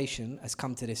salvation has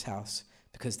come to this house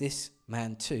because this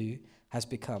man too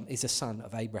is a son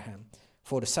of Abraham.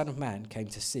 For the Son of Man came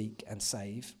to seek and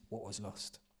save what was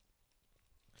lost.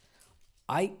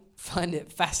 I find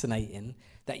it fascinating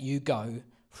that you go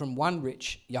from one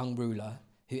rich young ruler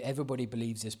who everybody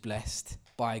believes is blessed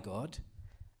by God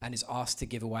and is asked to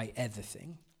give away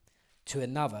everything to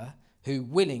another who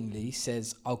willingly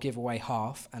says, I'll give away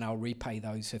half and I'll repay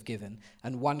those who have given.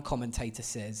 And one commentator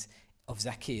says of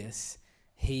Zacchaeus,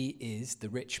 he is the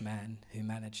rich man who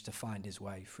managed to find his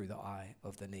way through the eye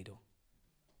of the needle.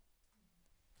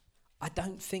 I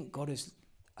don't think God is...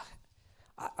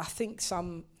 I think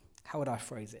some... How would I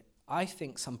phrase it? I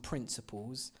think some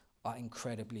principles are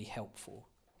incredibly helpful.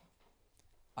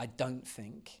 I don't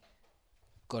think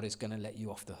God is going to let you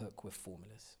off the hook with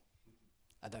formulas.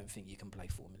 I don't think you can play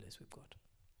formulas with God.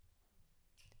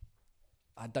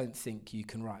 I don't think you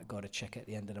can write God a check at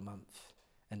the end of the month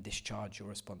and discharge your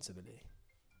responsibility.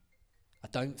 I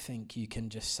don't think you can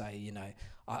just say,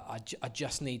 I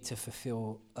just need to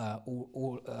fulfill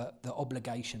all the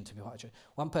obligation to be part of church.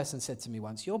 One person said to me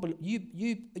once, you're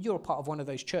a part of one of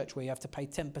those church where you have to pay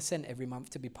 10% every month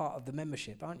to be part of the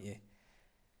membership, aren't you?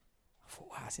 I thought,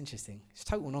 wow, that's interesting. It's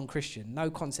total non-Christian,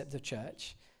 no concept of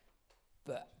church,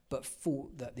 but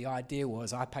thought that the idea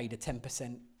was I paid a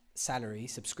 10% salary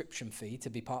subscription fee to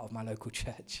be part of my local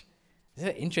church. It's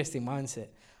an interesting mindset.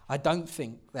 I don't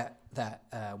think that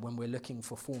when we're looking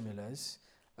for formulas,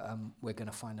 we're going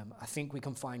to find them. I think we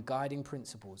can find guiding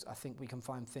principles. I think we can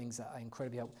find things that are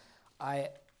incredibly helpful. I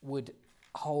would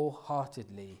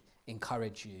wholeheartedly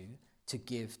encourage you to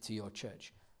give to your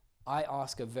church. I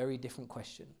ask a very different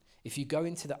question. If you go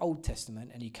into the Old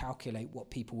Testament and you calculate what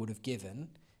people would have given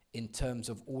in terms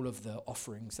of all of the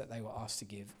offerings that they were asked to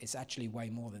give, it's actually way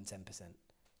more than 10%.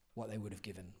 What they would have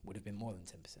given would have been more than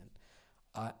 10%.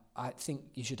 I think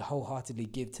you should wholeheartedly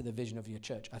give to the vision of your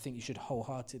church. I think you should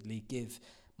wholeheartedly give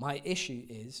My issue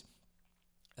is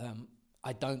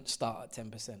I don't start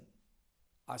at 10%.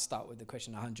 I start with the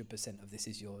question, 100% of this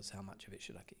is yours, how much of it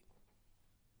should I keep?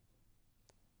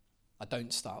 I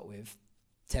don't start with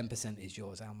 10% is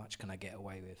yours, how much can I get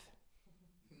away with?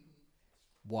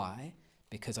 Why?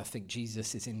 Because I think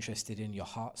Jesus is interested in your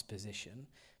heart's position,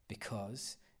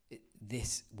 because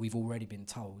we've already been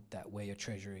told that where your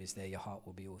treasure is, there your heart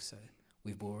will be also.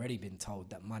 We've already been told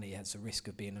that money has the risk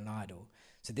of being an idol.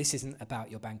 So this isn't about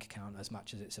your bank account as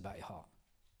much as it's about your heart.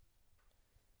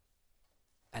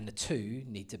 And the two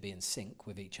need to be in sync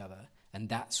with each other, and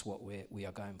that's what we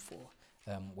are going for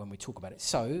when we talk about it.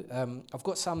 So I've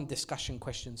got some discussion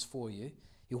questions for you.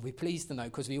 You'll be pleased to know,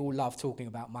 because we all love talking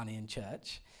about money in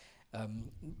church.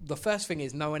 The first thing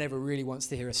is, no one ever really wants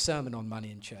to hear a sermon on money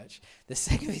in church. The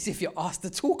second is, if you're asked to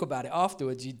talk about it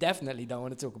afterwards, you definitely don't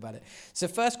want to talk about it. So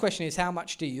first question is, how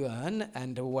much do you earn,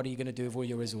 and what are you going to do with all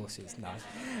your resources? No.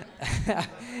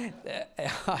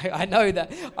 I know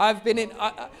that I've been in.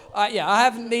 I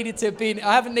haven't needed to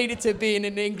be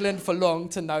in England for long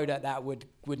to know that would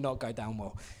not go down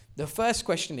well. The first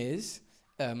question is,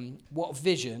 what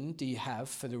vision do you have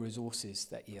for the resources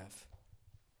that you have?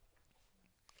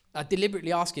 I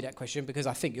deliberately ask you that question because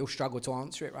I think you'll struggle to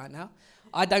answer it right now.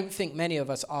 I don't think many of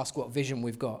us ask what vision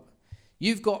we've got.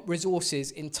 You've got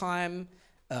resources in time,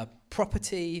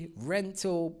 property,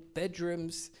 rental,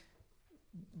 bedrooms,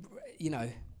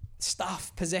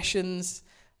 stuff, possessions.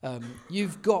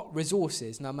 You've got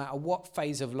resources. No matter what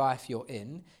phase of life you're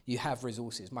in, you have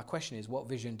resources. My question is, what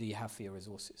vision do you have for your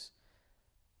resources?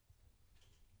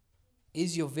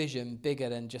 Is your vision bigger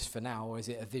than just for now, or is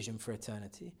it a vision for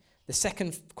eternity? The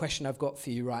second question I've got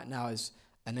for you right now is,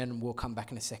 and then we'll come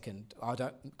back in a second.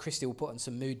 Christy will put on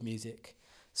some mood music,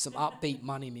 some upbeat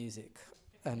money music,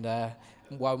 and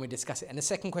while we discuss it. And the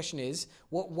second question is,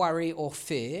 what worry or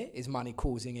fear is money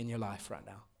causing in your life right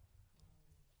now?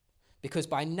 Because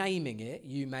by naming it,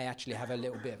 you may actually have a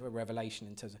little bit of a revelation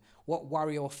in terms of what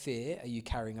worry or fear are you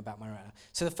carrying about money right now.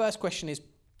 So the first question is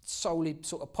solely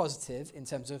sort of positive in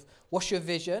terms of, what's your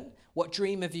vision? What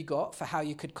dream have you got for how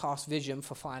you could cast vision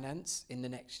for finance in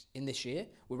this year?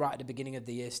 We're right at the beginning of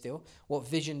the year still. What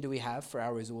vision do we have for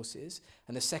our resources?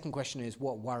 And the second question is,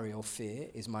 what worry or fear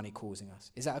is money causing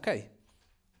us? Is that okay?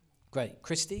 Great.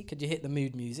 Christy, could you hit the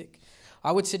mood music?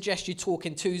 I would suggest you talk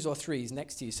in twos or threes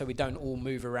next to you so we don't all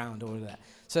move around, all of that.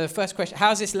 So the first question,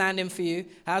 how's this landing for you?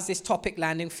 How's this topic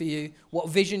landing for you? What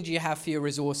vision do you have for your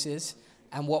resources?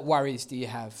 And what worries do you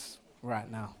have right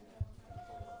now?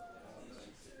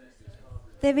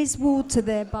 There is water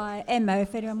there by Emma,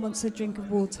 if anyone wants a drink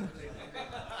of water.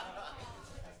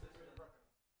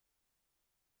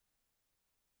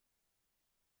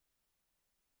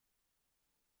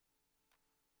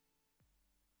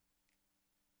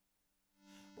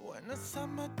 When the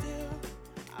summer deal,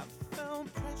 I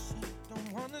found pressure.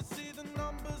 Don't wanna see the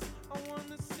numbers, I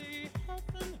wanna see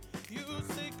heaven. You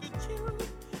say, could you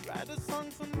write a song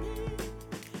for me?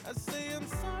 I say, I'm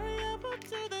sorry about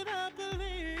you that I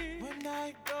believe. When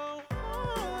I go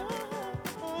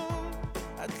home,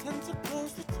 I tend to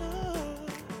close the door.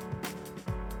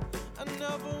 I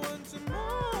never want to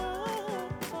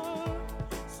more.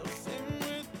 So sing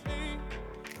with me,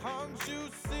 can't you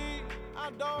see I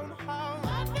don't have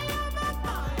money on my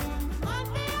mind,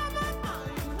 money on my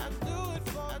mind. I do it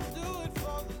for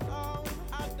the Lord.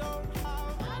 I don't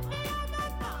have money on my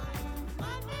mind,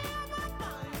 money on my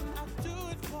mind. I do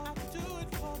it for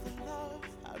the love.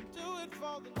 I do it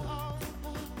for the love.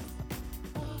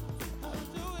 I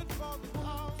do it for the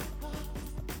love.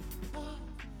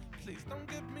 Please don't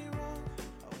get me wrong,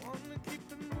 I wanna keep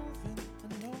it moving. I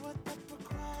know what that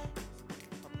requires.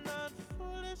 I'm not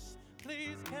foolish,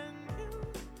 please can you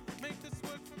make this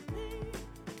work for me?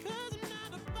 'Cause I'm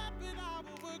not a puppet, I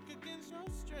will work against your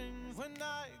strings. When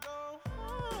I go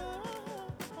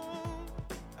home,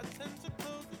 I tend to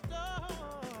close the door.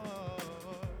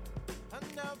 I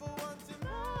never wanted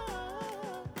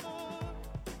more.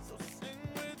 So sing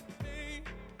with me,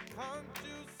 can't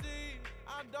you see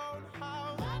I don't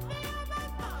have money on my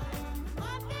mind,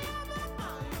 money on my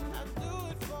mind. I do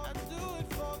it for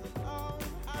the Lord.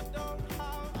 I don't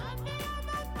have money on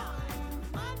my mind,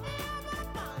 money on my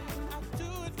mind. I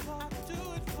do it for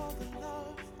the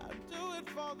love. I do it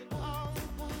for the love.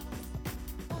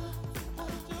 I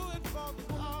do it for the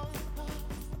love.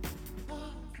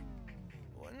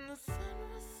 When the sun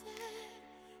was set,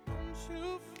 don't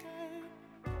you fret.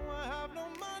 No, I have no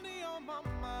money on my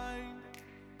mind.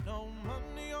 No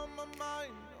money on my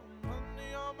mind, no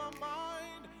money on my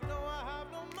mind. No, I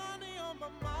have no money on my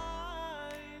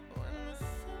mind. When the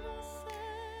sun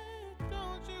set,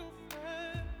 don't you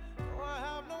fret. No, I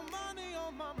have no money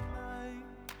on my mind.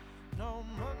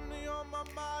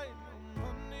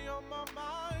 on my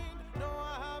mind. No,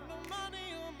 I have no money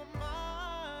on my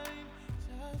mind.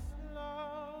 Just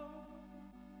love.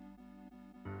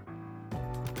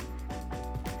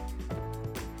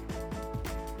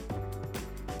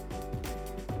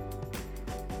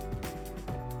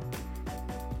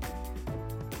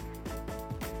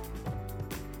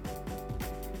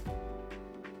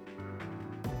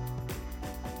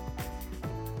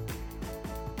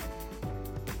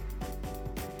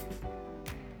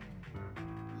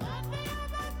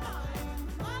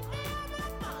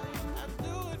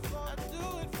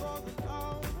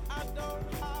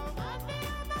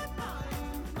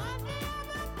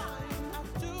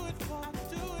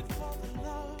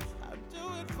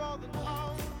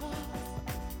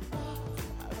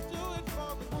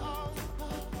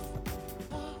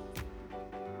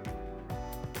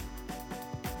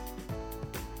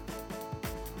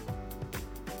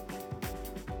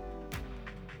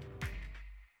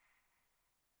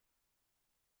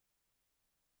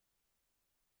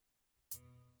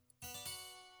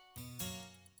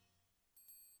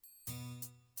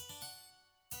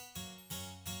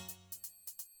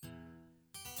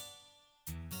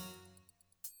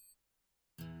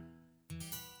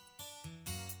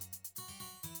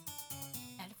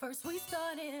 At first we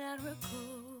started out real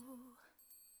cool,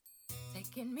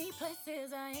 taking me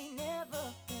places I ain't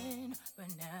never been. But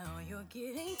now you're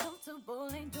getting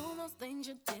comfortable, ain't doing those things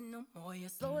you did no more. You're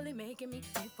slowly making me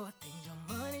pay for things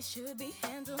your money should be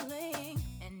handling.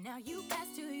 And now you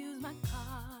ask to use my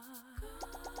car,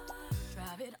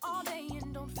 drive it all day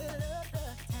and don't fill up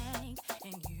the tank.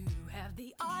 And you have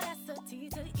the audacity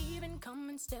to even come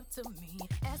and step to me,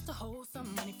 ask to hold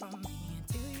some money from me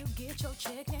until you get your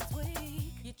check next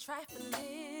week. You're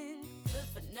trifling, good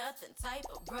for nothing type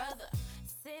of brother.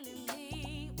 Silly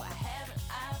me, why haven't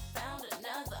I found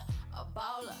another? A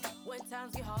baller, when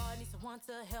times get hard, need someone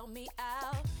to help me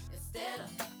out. Instead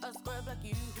of a scrub like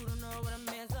you who don't know what a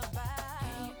man's about.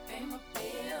 Can you pay my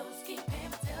bills? Can you pay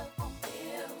my telephone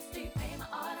bills? Do you pay my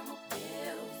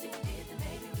automobiles? If you did, then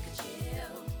maybe we could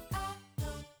chill. I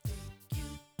don't think you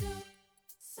do,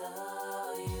 so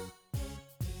you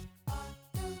ought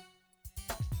to.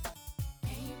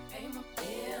 Can you pay my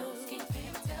bills? Can you pay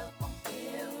my telephone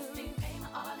bills? Do you pay my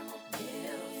automobiles?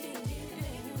 If you did, then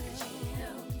maybe we could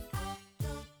chill. I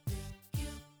don't think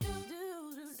you do,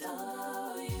 so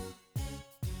you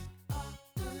ought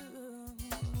to.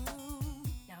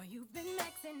 Now you've been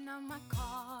maxing on my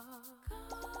car,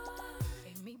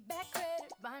 pay me back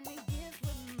credit, buy me gifts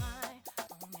with my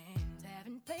own hands.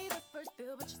 Haven't paid the first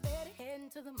bill, but you're steady heading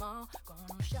to the mall, going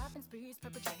on shopping sprees,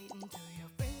 perpetrating to your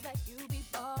friends that you be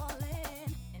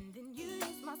ballin'. And then you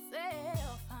use my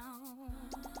cell phone,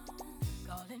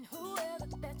 calling whoever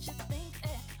that you think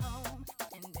at home.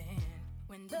 And then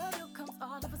when the bill comes,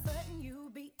 all of a sudden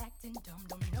you be acting dumb.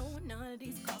 Don't know where none of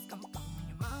these calls come from. When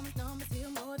your mama's number's here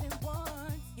more than once.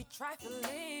 You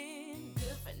trifling,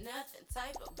 good for nothing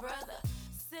type of brother.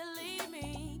 Silly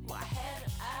me, why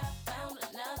haven't I found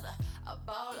another? A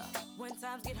baller, when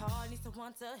times get hard, need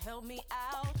someone to help me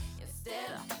out.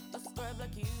 Instead of a scrub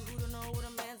like you who don't know what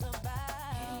a man's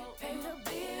about. Can you pay the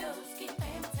bills? Can you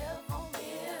pay my telephone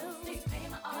bills? Do you pay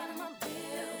my automobiles?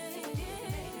 If you did,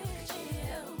 maybe we could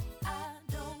chill. I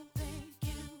don't think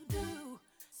you do,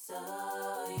 so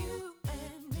you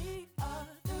and me are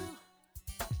through.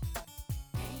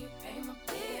 Can you pay my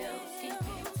bills? Can you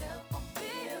pay my telephone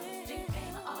bills? Do you pay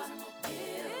my automobiles?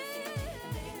 If you did,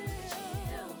 then maybe we could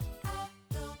chill. I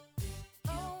don't think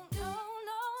you do,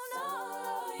 so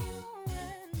you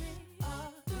and me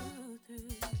are through.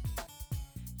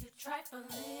 You're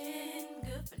trifling,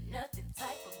 good for nothing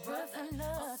type of brother.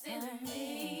 Oh, silly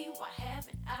me, why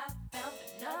haven't I found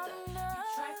another? You're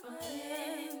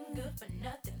trifling, good for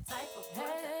nothing type of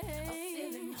brother. Oh,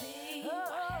 silly me, why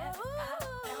haven't I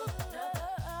found another?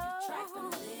 You're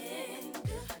trifling,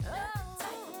 good for nothing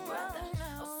type of brother.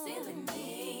 Oh, silly me,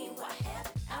 why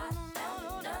haven't I found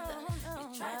another?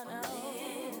 You're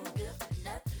trifling, good for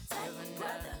nothing type of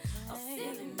brother. Oh,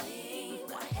 silly me,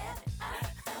 why haven't I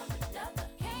found another?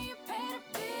 Can you pay the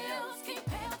bill?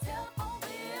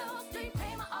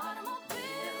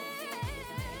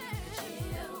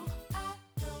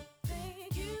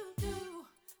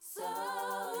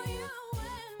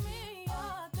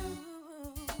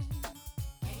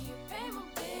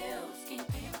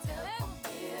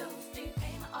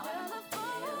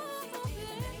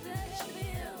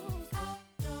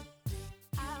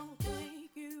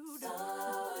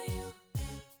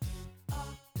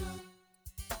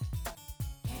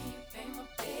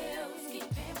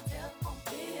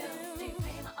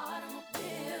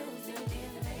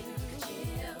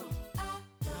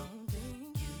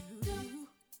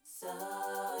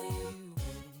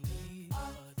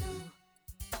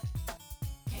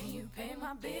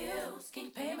 my bills? Can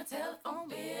you pay my telephone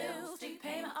bills? Do you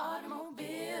pay my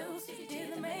automobiles? If you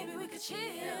did, then maybe we could chill.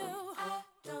 I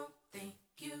don't think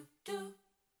you do.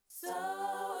 So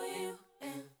you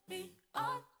and me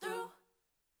are through.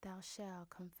 Thou shalt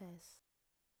confess.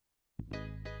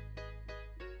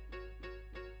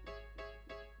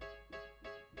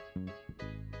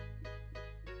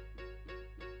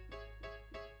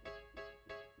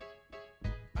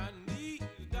 I need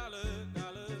a dollar,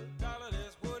 dollar, dollar,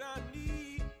 that's what I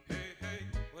need. Hey, hey,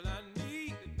 well I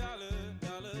need a dollar,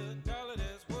 dollar, dollar,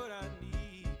 that's what I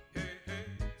need. Hey, hey,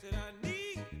 said I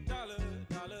need a dollar,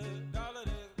 dollar, dollar,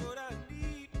 that's what I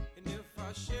need. And if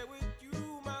I share with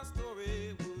you my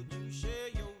story, would you share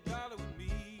your dollar with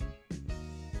me?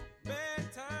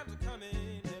 Bad times are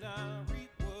coming and I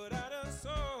reap what I done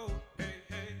sowed. Hey,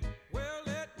 hey, well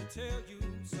let me tell you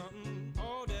something,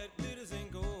 all that glitters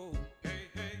ain't gold. Hey,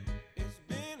 hey, it's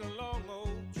been a long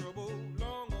old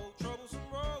troublesome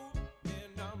road.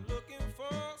 And I'm looking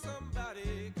for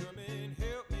somebody come and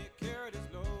help me carry this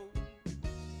load.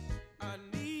 I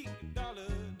need a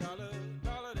dollar, dollar,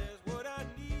 dollar, that's what I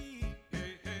need.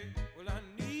 Hey, hey, well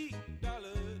I need a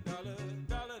dollar, dollar,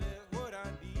 dollar, that's what I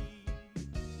need.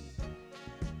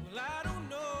 Well I don't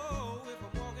know if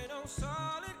I'm walking on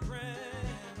solid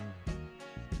ground,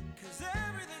 'cause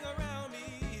everything around me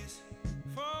is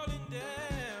falling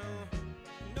down.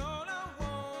 And all I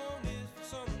want is for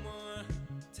someone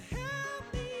to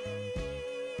help me.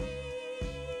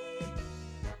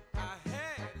 I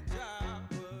had a job,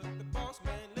 but the boss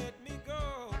man let me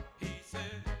go. He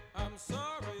said, I'm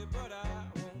sorry, but I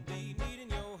won't be needing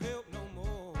your help no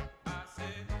more. I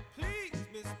said, please,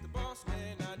 Mr. Boss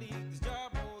Man, I need this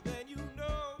job more than you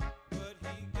know. But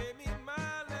he gave me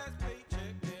my last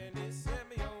paycheck and he sent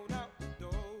me on out the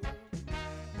door.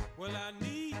 Well, I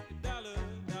need a dollar,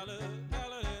 dollar,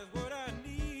 dollar, that's what I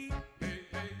need. Hey,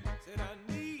 hey, said I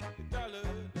need a dollar,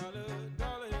 dollar,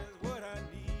 dollar, that's what I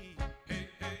need. Hey,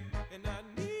 hey, and I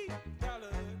need a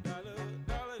dollar, dollar,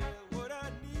 dollar, that's what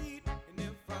I need. And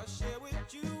if I share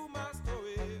with you my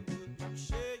story, would you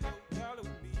share your dollar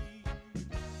with me?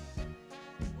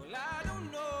 Well, I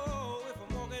don't know if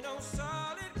I'm walking on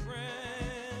solid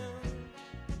ground,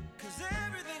 'cause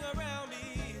everything around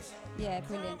me is Yeah,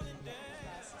 brilliant. crumbling down.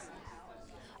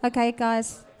 Okay,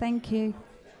 guys, thank you.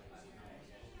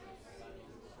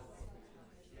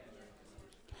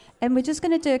 And we're just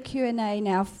going to do a Q&A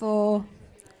now for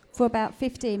about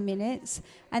 15 minutes.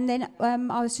 And then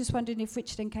I was just wondering if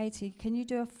Richard and Katie, can you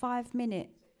do a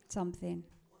 5-minute something?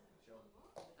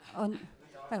 On,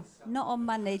 well, not on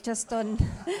money, just on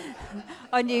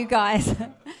on you guys.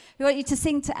 We want you to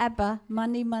sing to ABBA,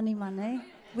 Money, Money, Money,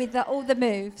 with all the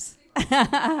moves.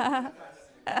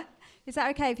 Is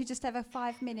that okay if you just have a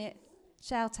 5-minute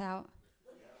shout out?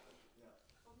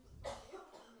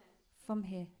 From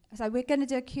here. So we're going to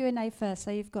do a Q&A first,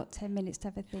 so you've got 10 minutes to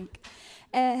have a think.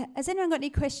 Has anyone got any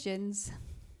questions?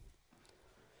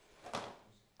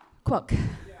 Quok. Yeah,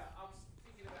 I was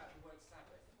thinking about the word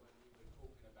Sabbath when we were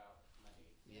talking about money.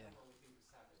 Yeah. What we think of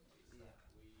Sabbath is that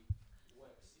we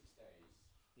work 6 days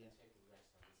Yeah. and take a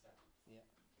rest on the seventh. Yeah.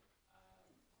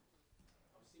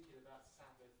 I was thinking about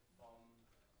Sabbath from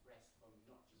rest from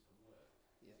not just from work.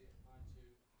 Yeah. Does it apply to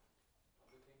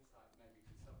other things like maybe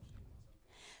consumption or something?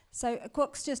 So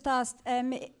Quok's just asked,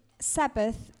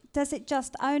 Sabbath, does it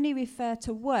just only refer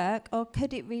to work, or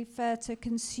could it refer to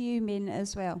consuming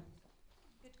as well?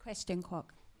 Good question,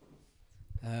 Quok.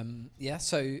 Yeah,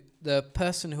 so the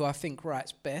person who I think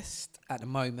writes best at the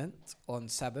moment on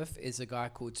Sabbath is a guy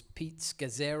called Pete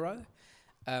Scazzero,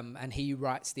 and he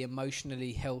writes The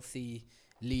Emotionally Healthy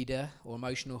Leader, or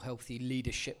Emotional Healthy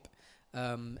Leadership.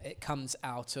 It comes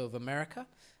out of America,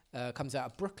 comes out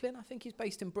of Brooklyn. I think he's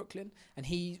based in Brooklyn, and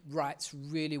he writes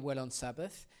really well on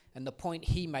Sabbath. And the point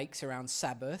he makes around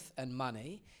Sabbath and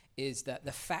money is that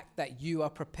the fact that you are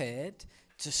prepared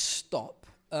to stop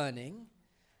earning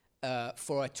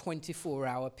for a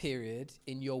 24-hour period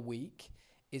in your week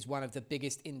is one of the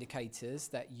biggest indicators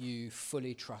that you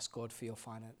fully trust God for your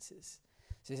finances.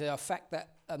 So the fact that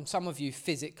some of you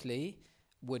physically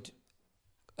would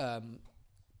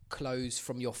close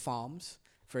from your farms,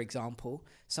 for example.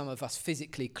 Some of us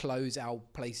physically close our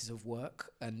places of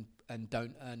work and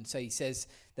don't earn. So he says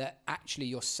that actually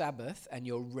your Sabbath and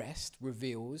your rest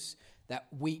reveals that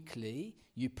weekly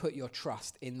you put your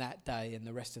trust in that day and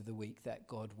the rest of the week that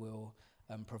God will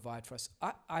provide for us.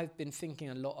 I've been thinking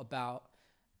a lot about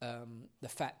the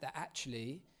fact that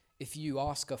actually if you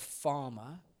ask a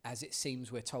farmer, as it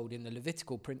seems we're told in the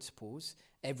Levitical principles,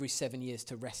 every 7 years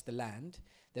to rest the land,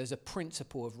 there's a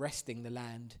principle of resting the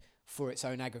land for its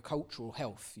own agricultural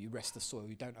health. You rest the soil,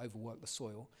 you don't overwork the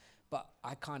soil. But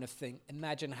I kind of think,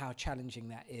 imagine how challenging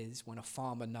that is when a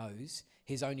farmer knows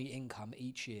his only income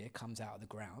each year comes out of the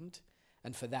ground,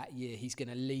 and for that year he's going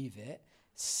to leave it,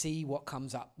 see what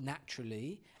comes up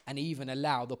naturally, and even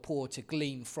allow the poor to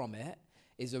glean from it,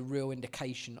 is a real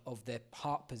indication of their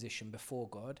heart position before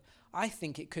God. I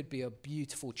think it could be a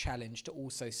beautiful challenge to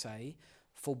also say,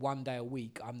 for one day a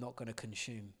week, I'm not going to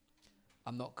consume.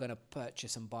 I'm not going to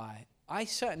purchase and buy. I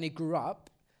certainly grew up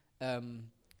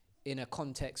in a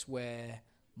context where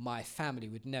my family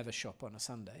would never shop on a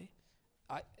Sunday.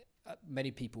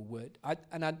 Many people would.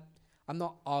 I'm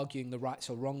not arguing the rights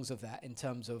or wrongs of that in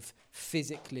terms of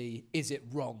physically, is it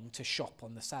wrong to shop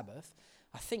on the Sabbath?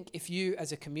 I think if you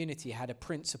as a community had a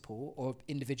principle, or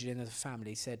individually as a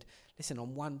family said, listen,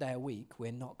 on one day a week,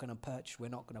 we're not going to purchase, we're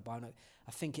not going to buy.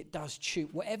 I think it does tune,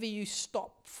 whatever you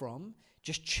stop from,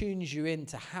 just tunes you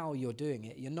into how you're doing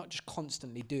it. You're not just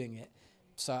constantly doing it.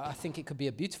 So I think it could be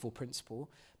a beautiful principle,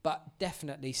 but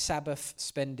definitely Sabbath,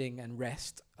 spending and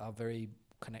rest are very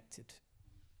connected.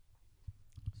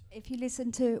 If you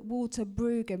listen to Walter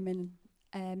Brueggemann,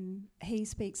 he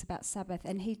speaks about Sabbath,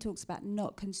 and he talks about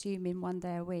not consuming one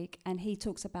day a week, and he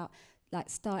talks about like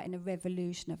starting a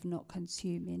revolution of not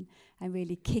consuming and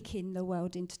really kicking the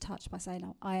world into touch by saying,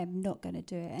 oh, I am not going to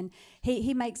do it. And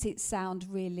he makes it sound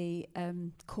really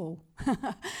cool.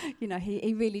 You know,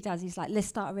 he really does. He's like, let's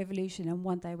start a revolution, and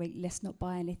one day a week, let's not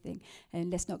buy anything,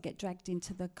 and let's not get dragged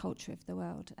into the culture of the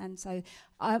world. And so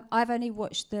I've only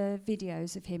watched the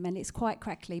videos of him, and it's quite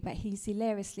crackly, but he's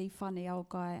hilariously funny old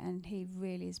guy, and he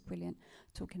really is brilliant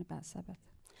talking about Sabbath.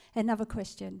 Another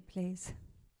question, please.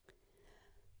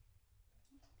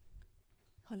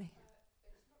 Holly.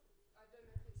 I don't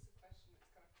know if it's a question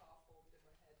that's kind of half-formed in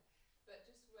my head, but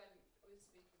just when we're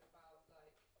speaking about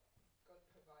like God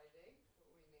providing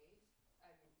what we need,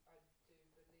 and I do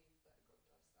believe that God does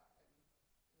that,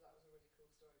 and that was a really cool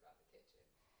story about the kitchen,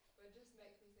 but it just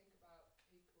makes me think about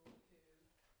people who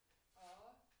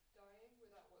are dying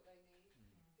without what they need,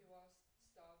 who are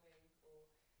starving,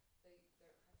 or they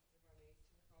don't have the money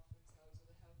to look after themselves or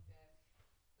the healthcare.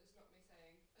 It's not me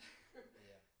saying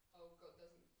oh, God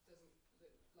doesn't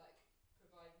like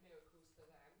provide miracles for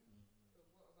them. But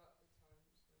what about the times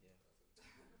when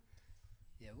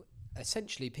He doesn't?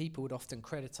 Essentially, people would often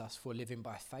credit us for living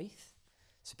by faith.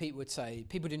 So people would say,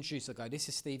 people would introduce, they'll go, this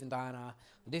is Steve and Diana,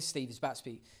 this Steve is about to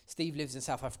speak. Steve lives in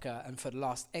South Africa, and for the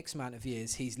last X amount of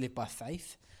years, he's lived by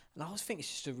faith. And I always think it's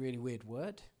just a really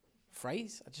weird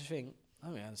phrase. I just think, I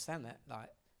don't really understand that. Like,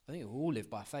 I think we all live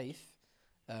by faith.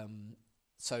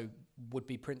 So would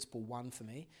be principle 1 for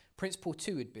me. Principle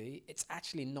 2 would be, it's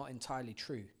actually not entirely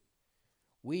true.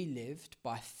 We lived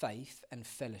by faith and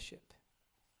fellowship.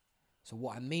 So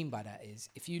what I mean by that is,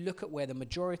 if you look at where the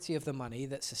majority of the money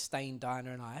that sustained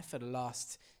Diana and I for the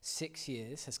last 6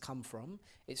 years has come from,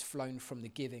 it's flown from the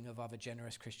giving of other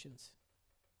generous Christians,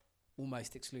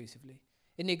 almost exclusively.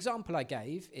 In the example I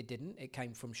gave, it didn't. It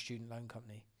came from Student Loan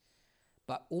Company.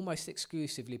 But almost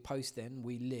exclusively post then,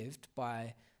 we lived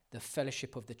by the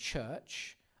fellowship of the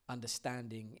church,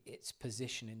 understanding its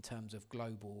position in terms of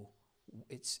global,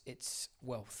 its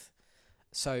wealth.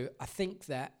 So I think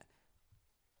that,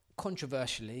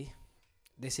 controversially,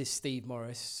 this is Steve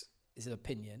Morris'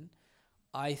 opinion,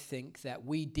 I think that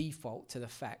we default to the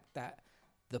fact that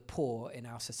the poor in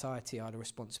our society are the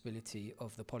responsibility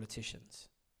of the politicians.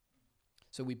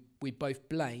 So we both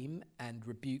blame and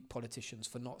rebuke politicians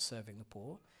for not serving the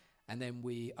poor, and then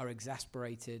we are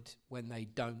exasperated when they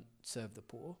don't serve the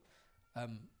poor. There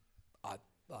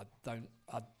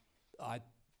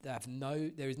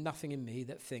is nothing in me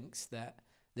that thinks that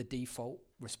the default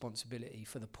responsibility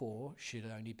for the poor should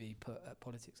only be put at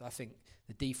politics. I think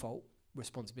the default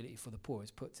responsibility for the poor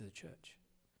is put to the church.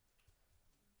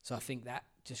 So I think that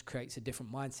just creates a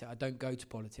different mindset. I don't go to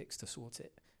politics to sort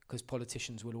it, because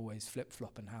politicians will always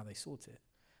flip-flop in how they sort it.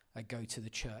 I go to the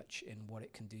church in what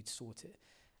it can do to sort it.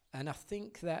 And I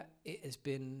think that it has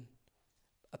been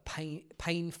a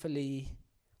painfully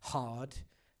hard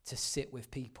to sit with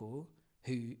people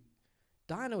who...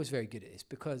 Diana was very good at this,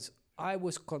 because I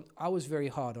was very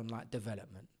hard on like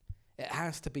development. It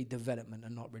has to be development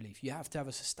and not relief. You have to have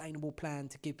a sustainable plan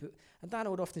to keep it. And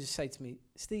Diana would often just say to me,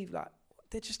 Steve, like,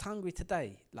 they're just hungry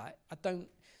today. Like, I don't...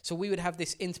 So we would have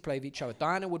this interplay of each other.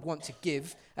 Diana would want to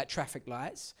give at traffic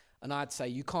lights, and I'd say,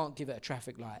 you can't give at a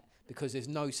traffic light because there's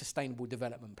no sustainable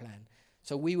development plan.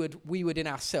 So we would in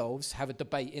ourselves have a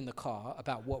debate in the car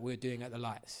about what we were doing at the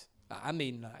lights. I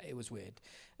mean, it was weird.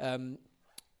 And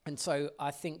so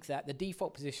I think that the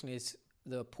default position is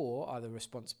the poor are the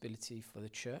responsibility for the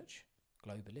church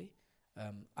globally.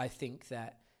 I think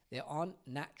that there aren't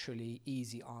naturally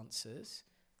easy answers.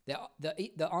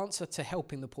 The answer to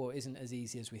helping the poor isn't as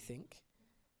easy as we think.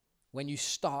 When you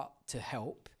start to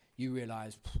help, you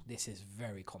realise this is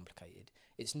very complicated.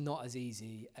 It's not as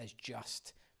easy as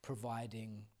just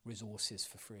providing resources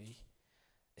for free.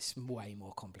 It's way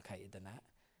more complicated than that.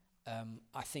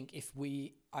 I think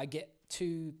I get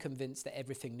too convinced that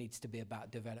everything needs to be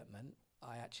about development,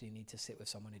 I actually need to sit with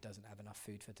someone who doesn't have enough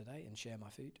food for today and share my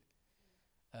food.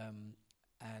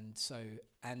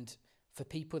 And for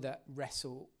people that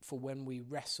wrestle, for when we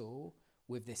wrestle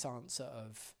with this answer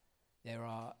of there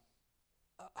are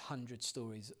 100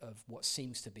 stories of what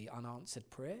seems to be unanswered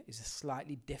prayer, is a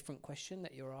slightly different question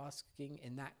that you're asking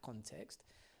in that context.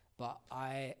 But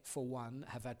I, for one,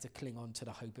 have had to cling on to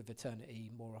the hope of eternity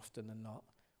more often than not.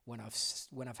 When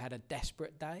I've had a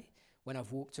desperate day, when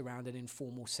I've walked around an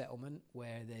informal settlement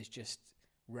where there's just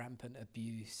rampant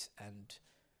abuse and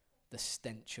the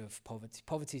stench of poverty.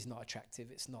 Poverty is not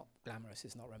attractive. It's not glamorous.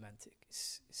 It's not romantic.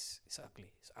 It's ugly.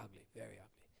 It's ugly. Very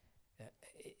ugly.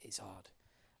 It's hard.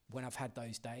 When I've had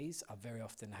those days, I've very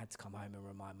often had to come home and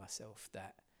remind myself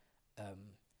that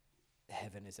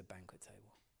heaven is a banquet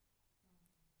table.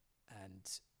 And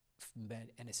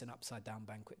it's an upside down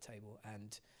banquet table.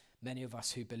 And many of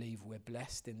us who believe we're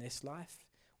blessed in this life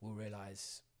will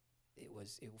realise it will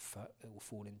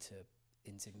fall into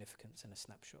insignificance and a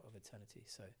snapshot of eternity.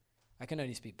 So I can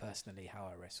only speak personally how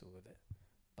I wrestle with it.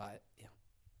 But yeah.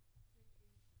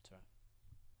 It's all right.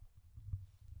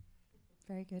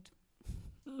 Very good.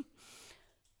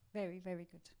 Very, very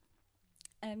good.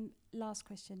 Last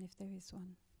question, if there is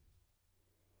one.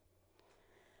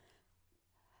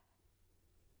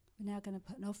 We're now going to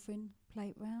put an offering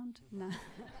plate round. No.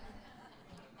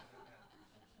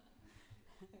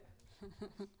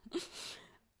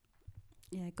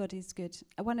 Yeah, God is good.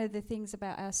 One of the things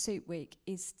about our Soup Week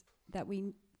is that we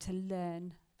need to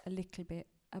learn a little bit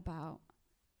about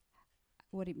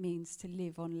what it means to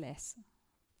live on less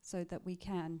so that we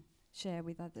can share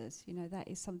with others. You know, that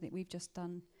is something we've just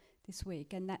done this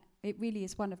week, and that it really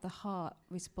is one of the heart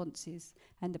responses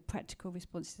and the practical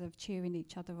responses of cheering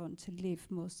each other on to live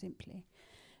more simply,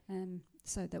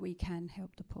 so that we can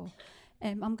help the poor.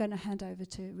 I'm going to hand over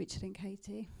to Richard and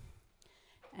Katie,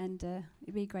 and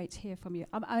it'd be great to hear from you.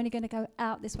 I'm only going to go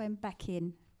out this way and back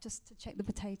in just to check the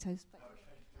potatoes.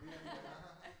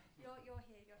 You're here.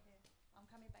 I'm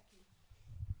coming back in.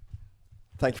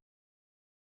 Thank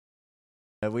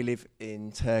you. We live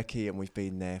in Turkey and we've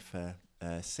been there for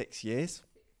 6 years.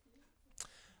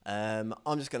 I'm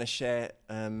just going to share,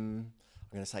 I'm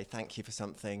going to say thank you for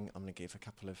something. I'm going to give a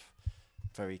couple of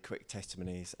very quick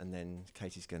testimonies, and then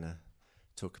Katie's going to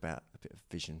talk about a bit of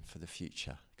vision for the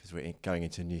future because we're going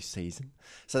into a new season.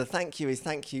 So the thank you is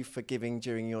thank you for giving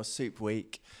during your Soup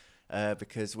Week,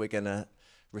 because we're going to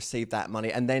receive that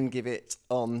money and then give it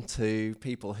on to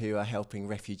people who are helping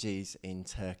refugees in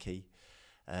Turkey.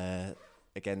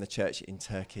 Again, the church in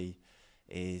Turkey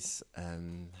is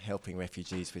helping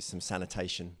refugees with some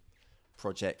sanitation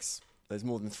projects. There's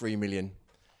more than 3 million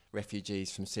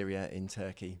refugees from Syria in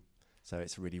Turkey, so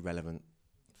it's a really relevant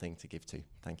thing to give to.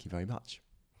 Thank you very much.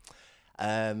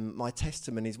 My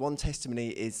testimonies, one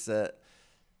testimony is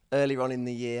earlier on in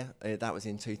the year, that was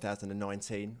in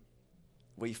 2019,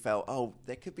 we felt,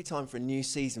 there could be time for a new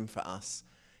season for us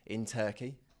in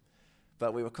Turkey,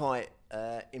 but we were quite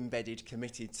embedded,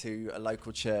 committed to a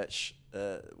local church.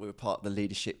 We were part of the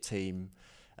leadership team.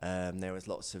 There was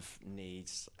lots of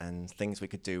needs and things we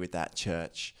could do with that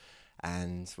church,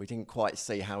 and we didn't quite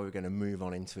see how we were going to move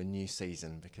on into a new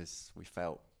season because we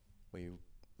felt we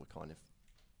were kind of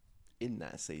in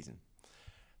that season.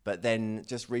 But then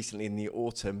just recently in the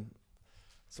autumn,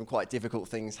 some quite difficult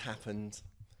things happened.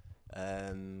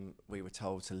 We were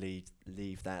told to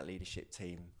leave that leadership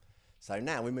team. So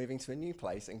now we're moving to a new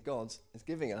place, and God is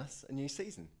giving us a new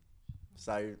season.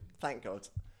 So thank God.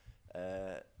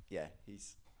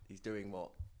 He's doing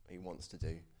what he wants to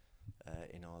do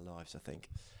in our lives, I think.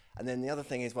 And then the other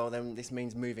thing is, then this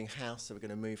means moving house. So we're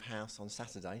going to move house on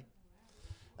Saturday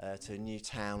to a new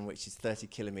town, which is 30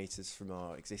 kilometres from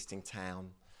our existing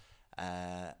town.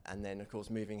 And then, of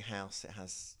course, moving house, it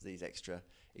has these extra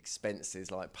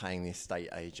expenses like paying the estate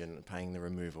agent, paying the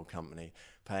removal company,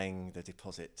 paying the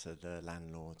deposit to the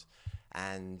landlord.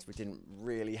 And we didn't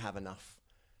really have enough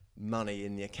money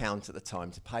in the account at the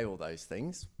time to pay all those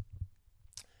things.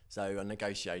 So I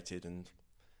negotiated and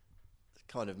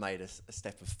kind of made a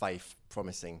step of faith,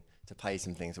 promising to pay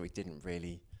some things that we didn't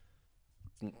really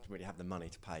have the money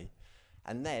to pay.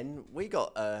 And then we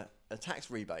got a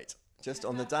tax rebate just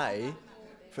on the day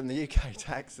from the UK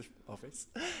tax office.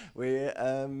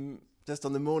 Just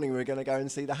on the morning we were going to go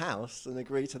and see the house and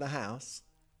agree to the house.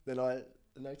 Then I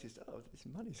noticed, this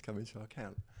money's coming to our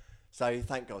account. So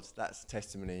thank God, that's a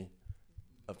testimony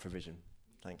of provision.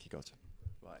 Thank you, God.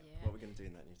 Right, what are we going to do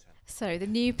in that new town? So the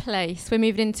new place, we're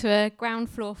moving into a ground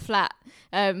floor flat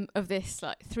of this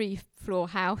 3-floor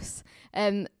house.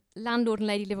 Landlord and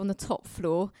lady live on the top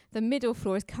floor. The middle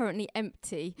floor is currently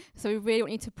empty. So we really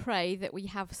want you to pray that we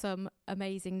have some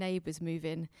amazing neighbours move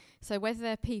in. So whether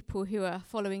they're people who are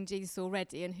following Jesus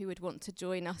already and who would want to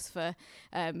join us for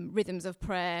rhythms of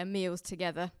prayer, meals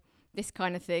together, this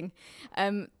kind of thing,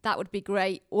 that would be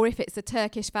great. Or if it's a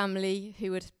Turkish family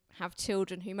who would have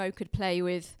children who Mo could play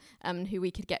with, who we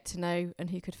could get to know and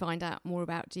who could find out more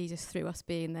about Jesus through us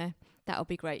being there. That would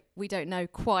be great. We don't know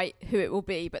quite who it will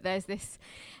be, but there's this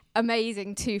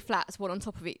amazing 2 flats, one on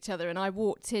top of each other, and I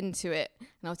walked into it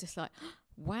and I was just like,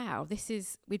 wow,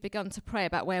 we'd begun to pray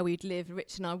about where we'd live.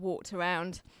 Rich and I walked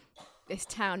around this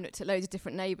town, looked at loads of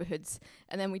different neighbourhoods,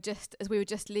 and then as we were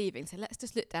just leaving, said, let's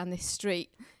just look down this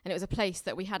street, and it was a place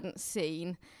that we hadn't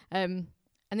seen, and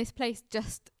this place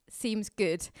just seems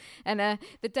good. And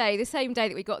the same day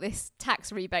that we got this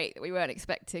tax rebate that we weren't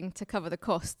expecting to cover the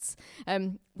costs,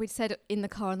 we'd said in the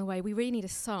car on the way, we really need a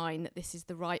sign that this is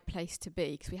the right place to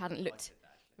be, because we hadn't looked.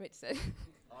 Rich said.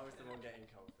 I was the one getting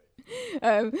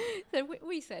coffee. So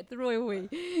we said, the royal we,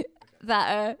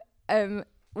 that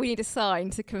we need a sign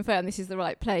to confirm this is the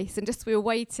right place. And just we were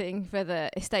waiting for the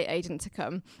estate agent to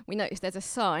come, we noticed there's a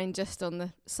sign just on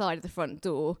the side of the front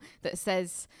door that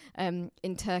says in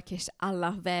Turkish,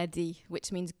 Allah verdi,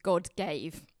 which means God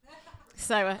gave.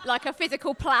 So like a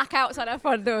physical plaque outside our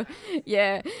front door.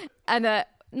 Yeah. And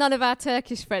none of our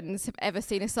Turkish friends have ever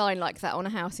seen a sign like that on a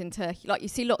house in Turkey. Like you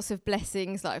see lots of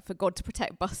blessings, like for God to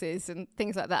protect buses and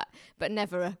things like that, but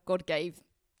never a God gave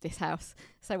this house.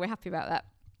 So we're happy about that.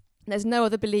 There's no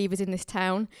other believers in this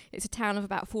town. It's a town of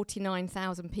about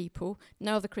 49,000 people.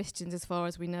 No other Christians as far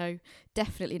as we know.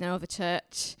 Definitely no other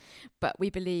church. But we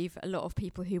believe a lot of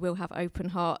people who will have open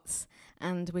hearts.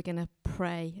 And we're going to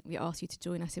pray. We ask you to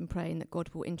join us in praying that God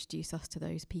will introduce us to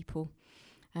those people.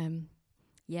 And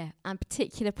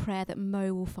particular prayer that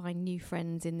Mo will find new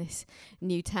friends in this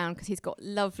new town, because he's got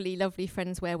lovely, lovely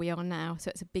friends where we are now. So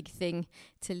it's a big thing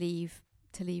to leave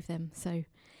them. So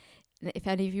if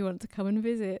any of you want to come and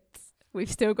visit,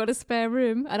 we've still got a spare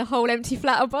room and a whole empty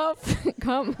flat above.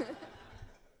 Come.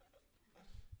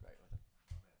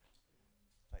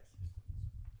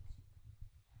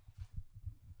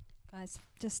 Guys,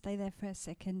 just stay there for a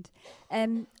second.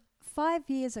 5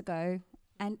 years ago,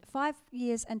 and 5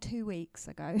 years and 2 weeks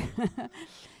ago,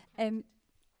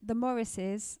 the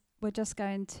Morrises were just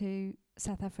going to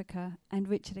South Africa, and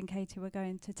Richard and Katie were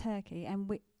going to Turkey, and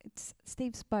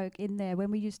Steve spoke in there when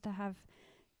we used to have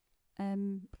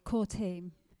core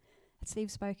team. Steve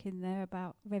spoke in there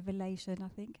about Revelation, I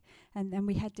think, and then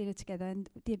we had dinner together, and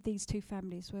these 2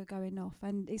 families were going off,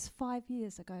 and it's 5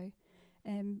 years ago.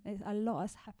 A lot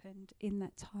has happened in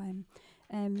that time,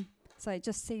 so it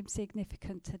just seems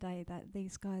significant today that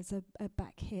these guys are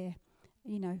back here,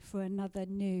 for another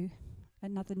new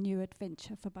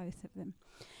adventure for both of them.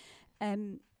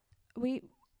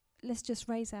 Let's just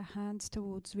raise our hands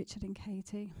towards Richard and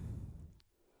Katie.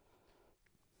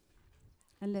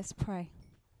 And let's pray.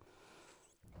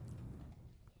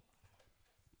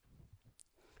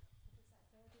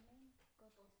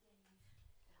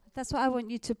 That's what I want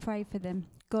you to pray for them.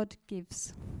 God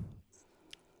gives.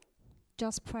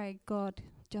 Just pray, God,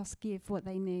 just give what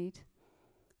they need.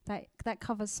 That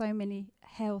covers so many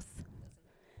health,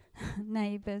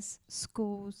 neighbours,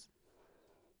 schools.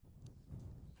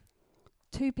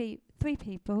 3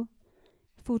 people,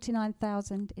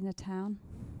 49,000 in a town.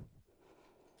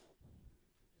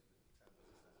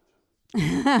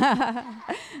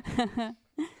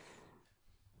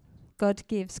 God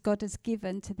gives. God has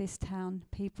given to this town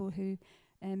people who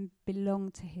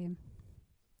belong to him.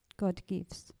 God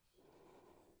gives.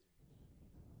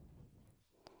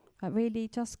 But really,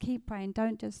 just keep praying.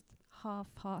 Don't just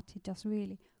half-hearted. Just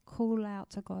really call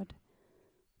out to God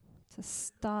to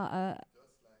start a...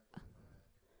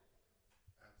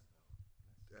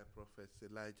 Prophet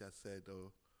Elijah said,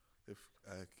 if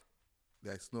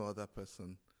there is no other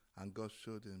person, and God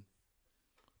showed him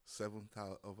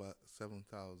over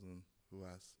 7,000 who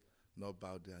has not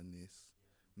bowed their knees.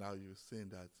 Now you've seen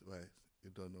that,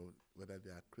 you don't know whether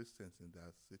there are Christians in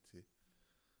that city.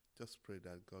 Just pray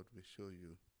that God will show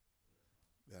you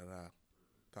there are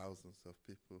thousands of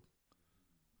people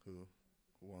whose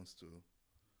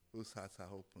hearts are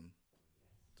open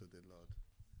to the Lord.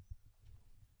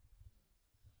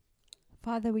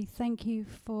 Father, we thank you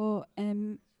for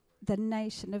the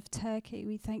nation of Turkey.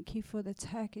 We thank you for the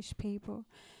Turkish people.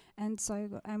 And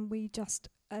we just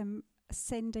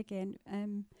send again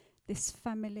this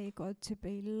family, God, to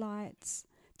be lights,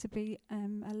 to be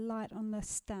a light on the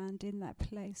stand in that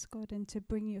place, God, and to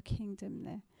bring your kingdom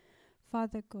there.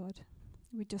 Father God,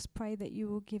 we just pray that you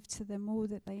will give to them all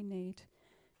that they need.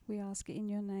 We ask it in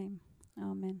your name.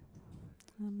 Amen.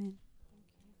 Amen.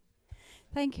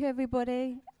 Thank you,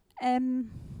 everybody.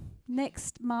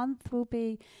 Next month will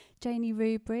be Janie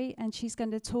Rubery, and she's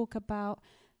going to talk about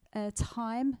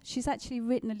time. She's actually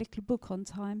written a little book on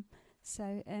time.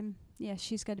 So,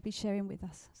 she's going to be sharing with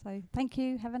us. So, thank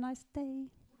you. Have a nice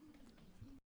day.